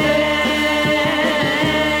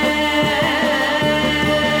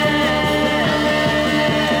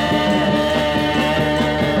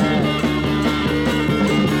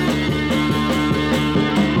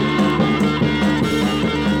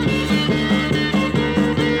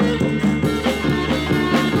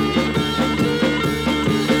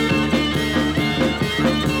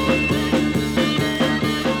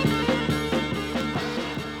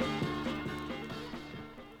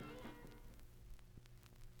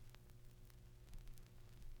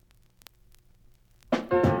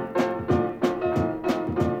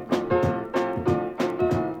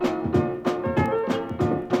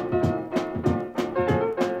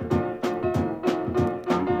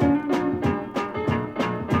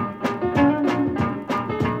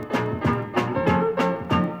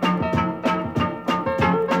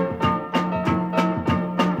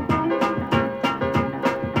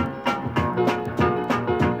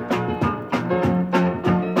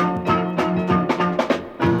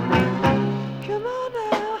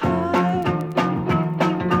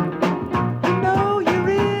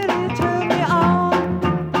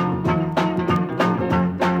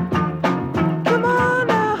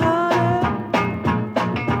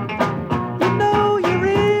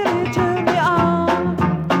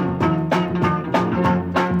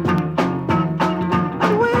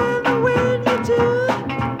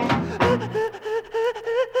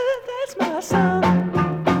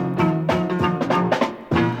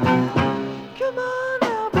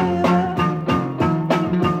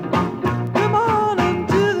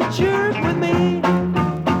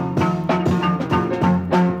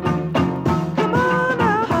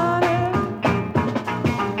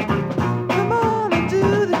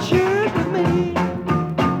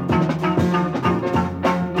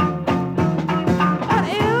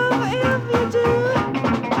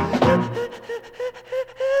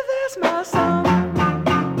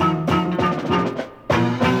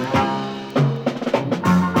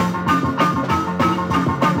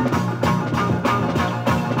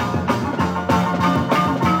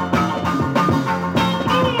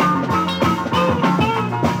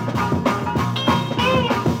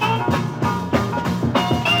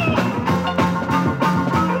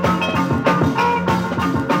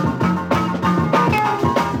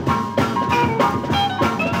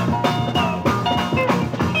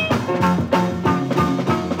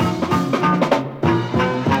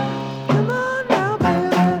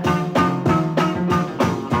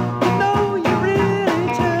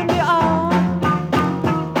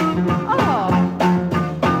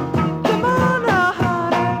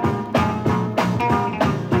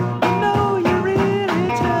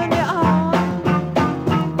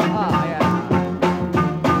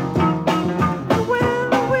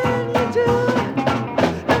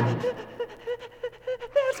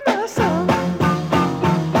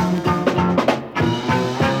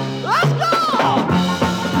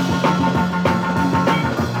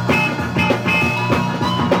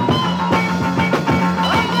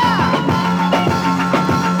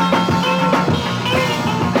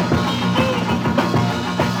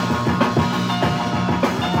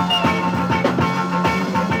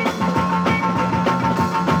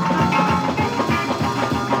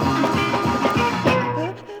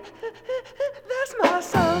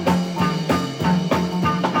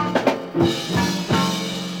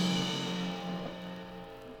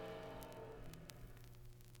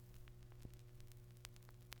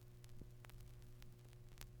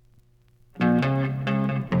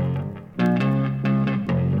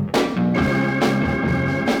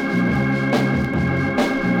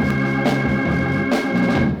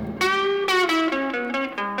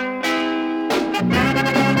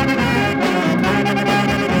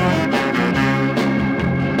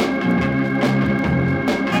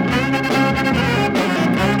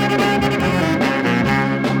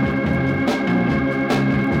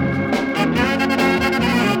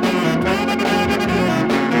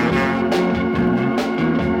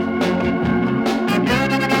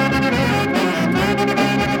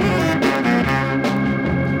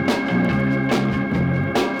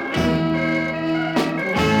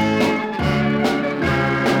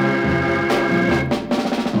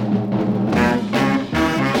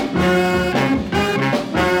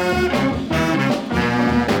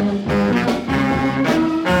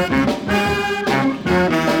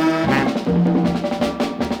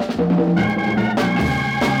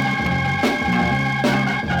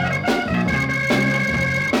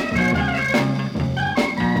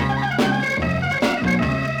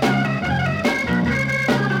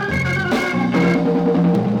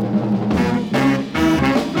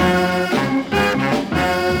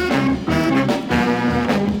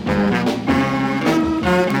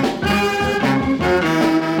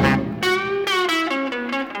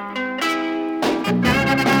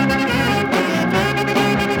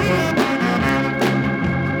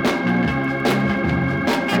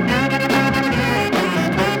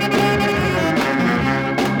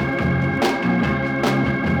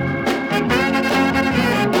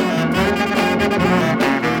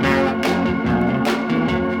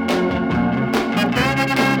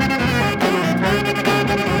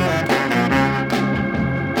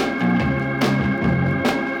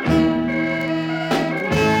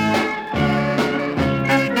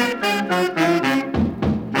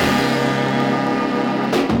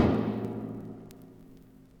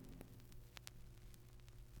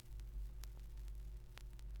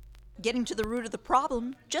Getting to the root of the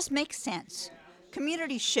problem just makes sense.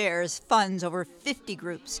 Community Shares funds over 50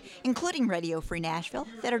 groups, including Radio Free Nashville,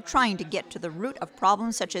 that are trying to get to the root of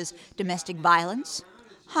problems such as domestic violence,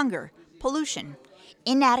 hunger, pollution,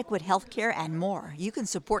 inadequate health care, and more. You can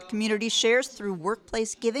support Community Shares through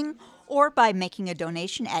workplace giving or by making a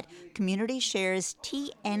donation at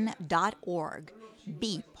communitysharestn.org.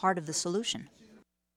 Be part of the solution.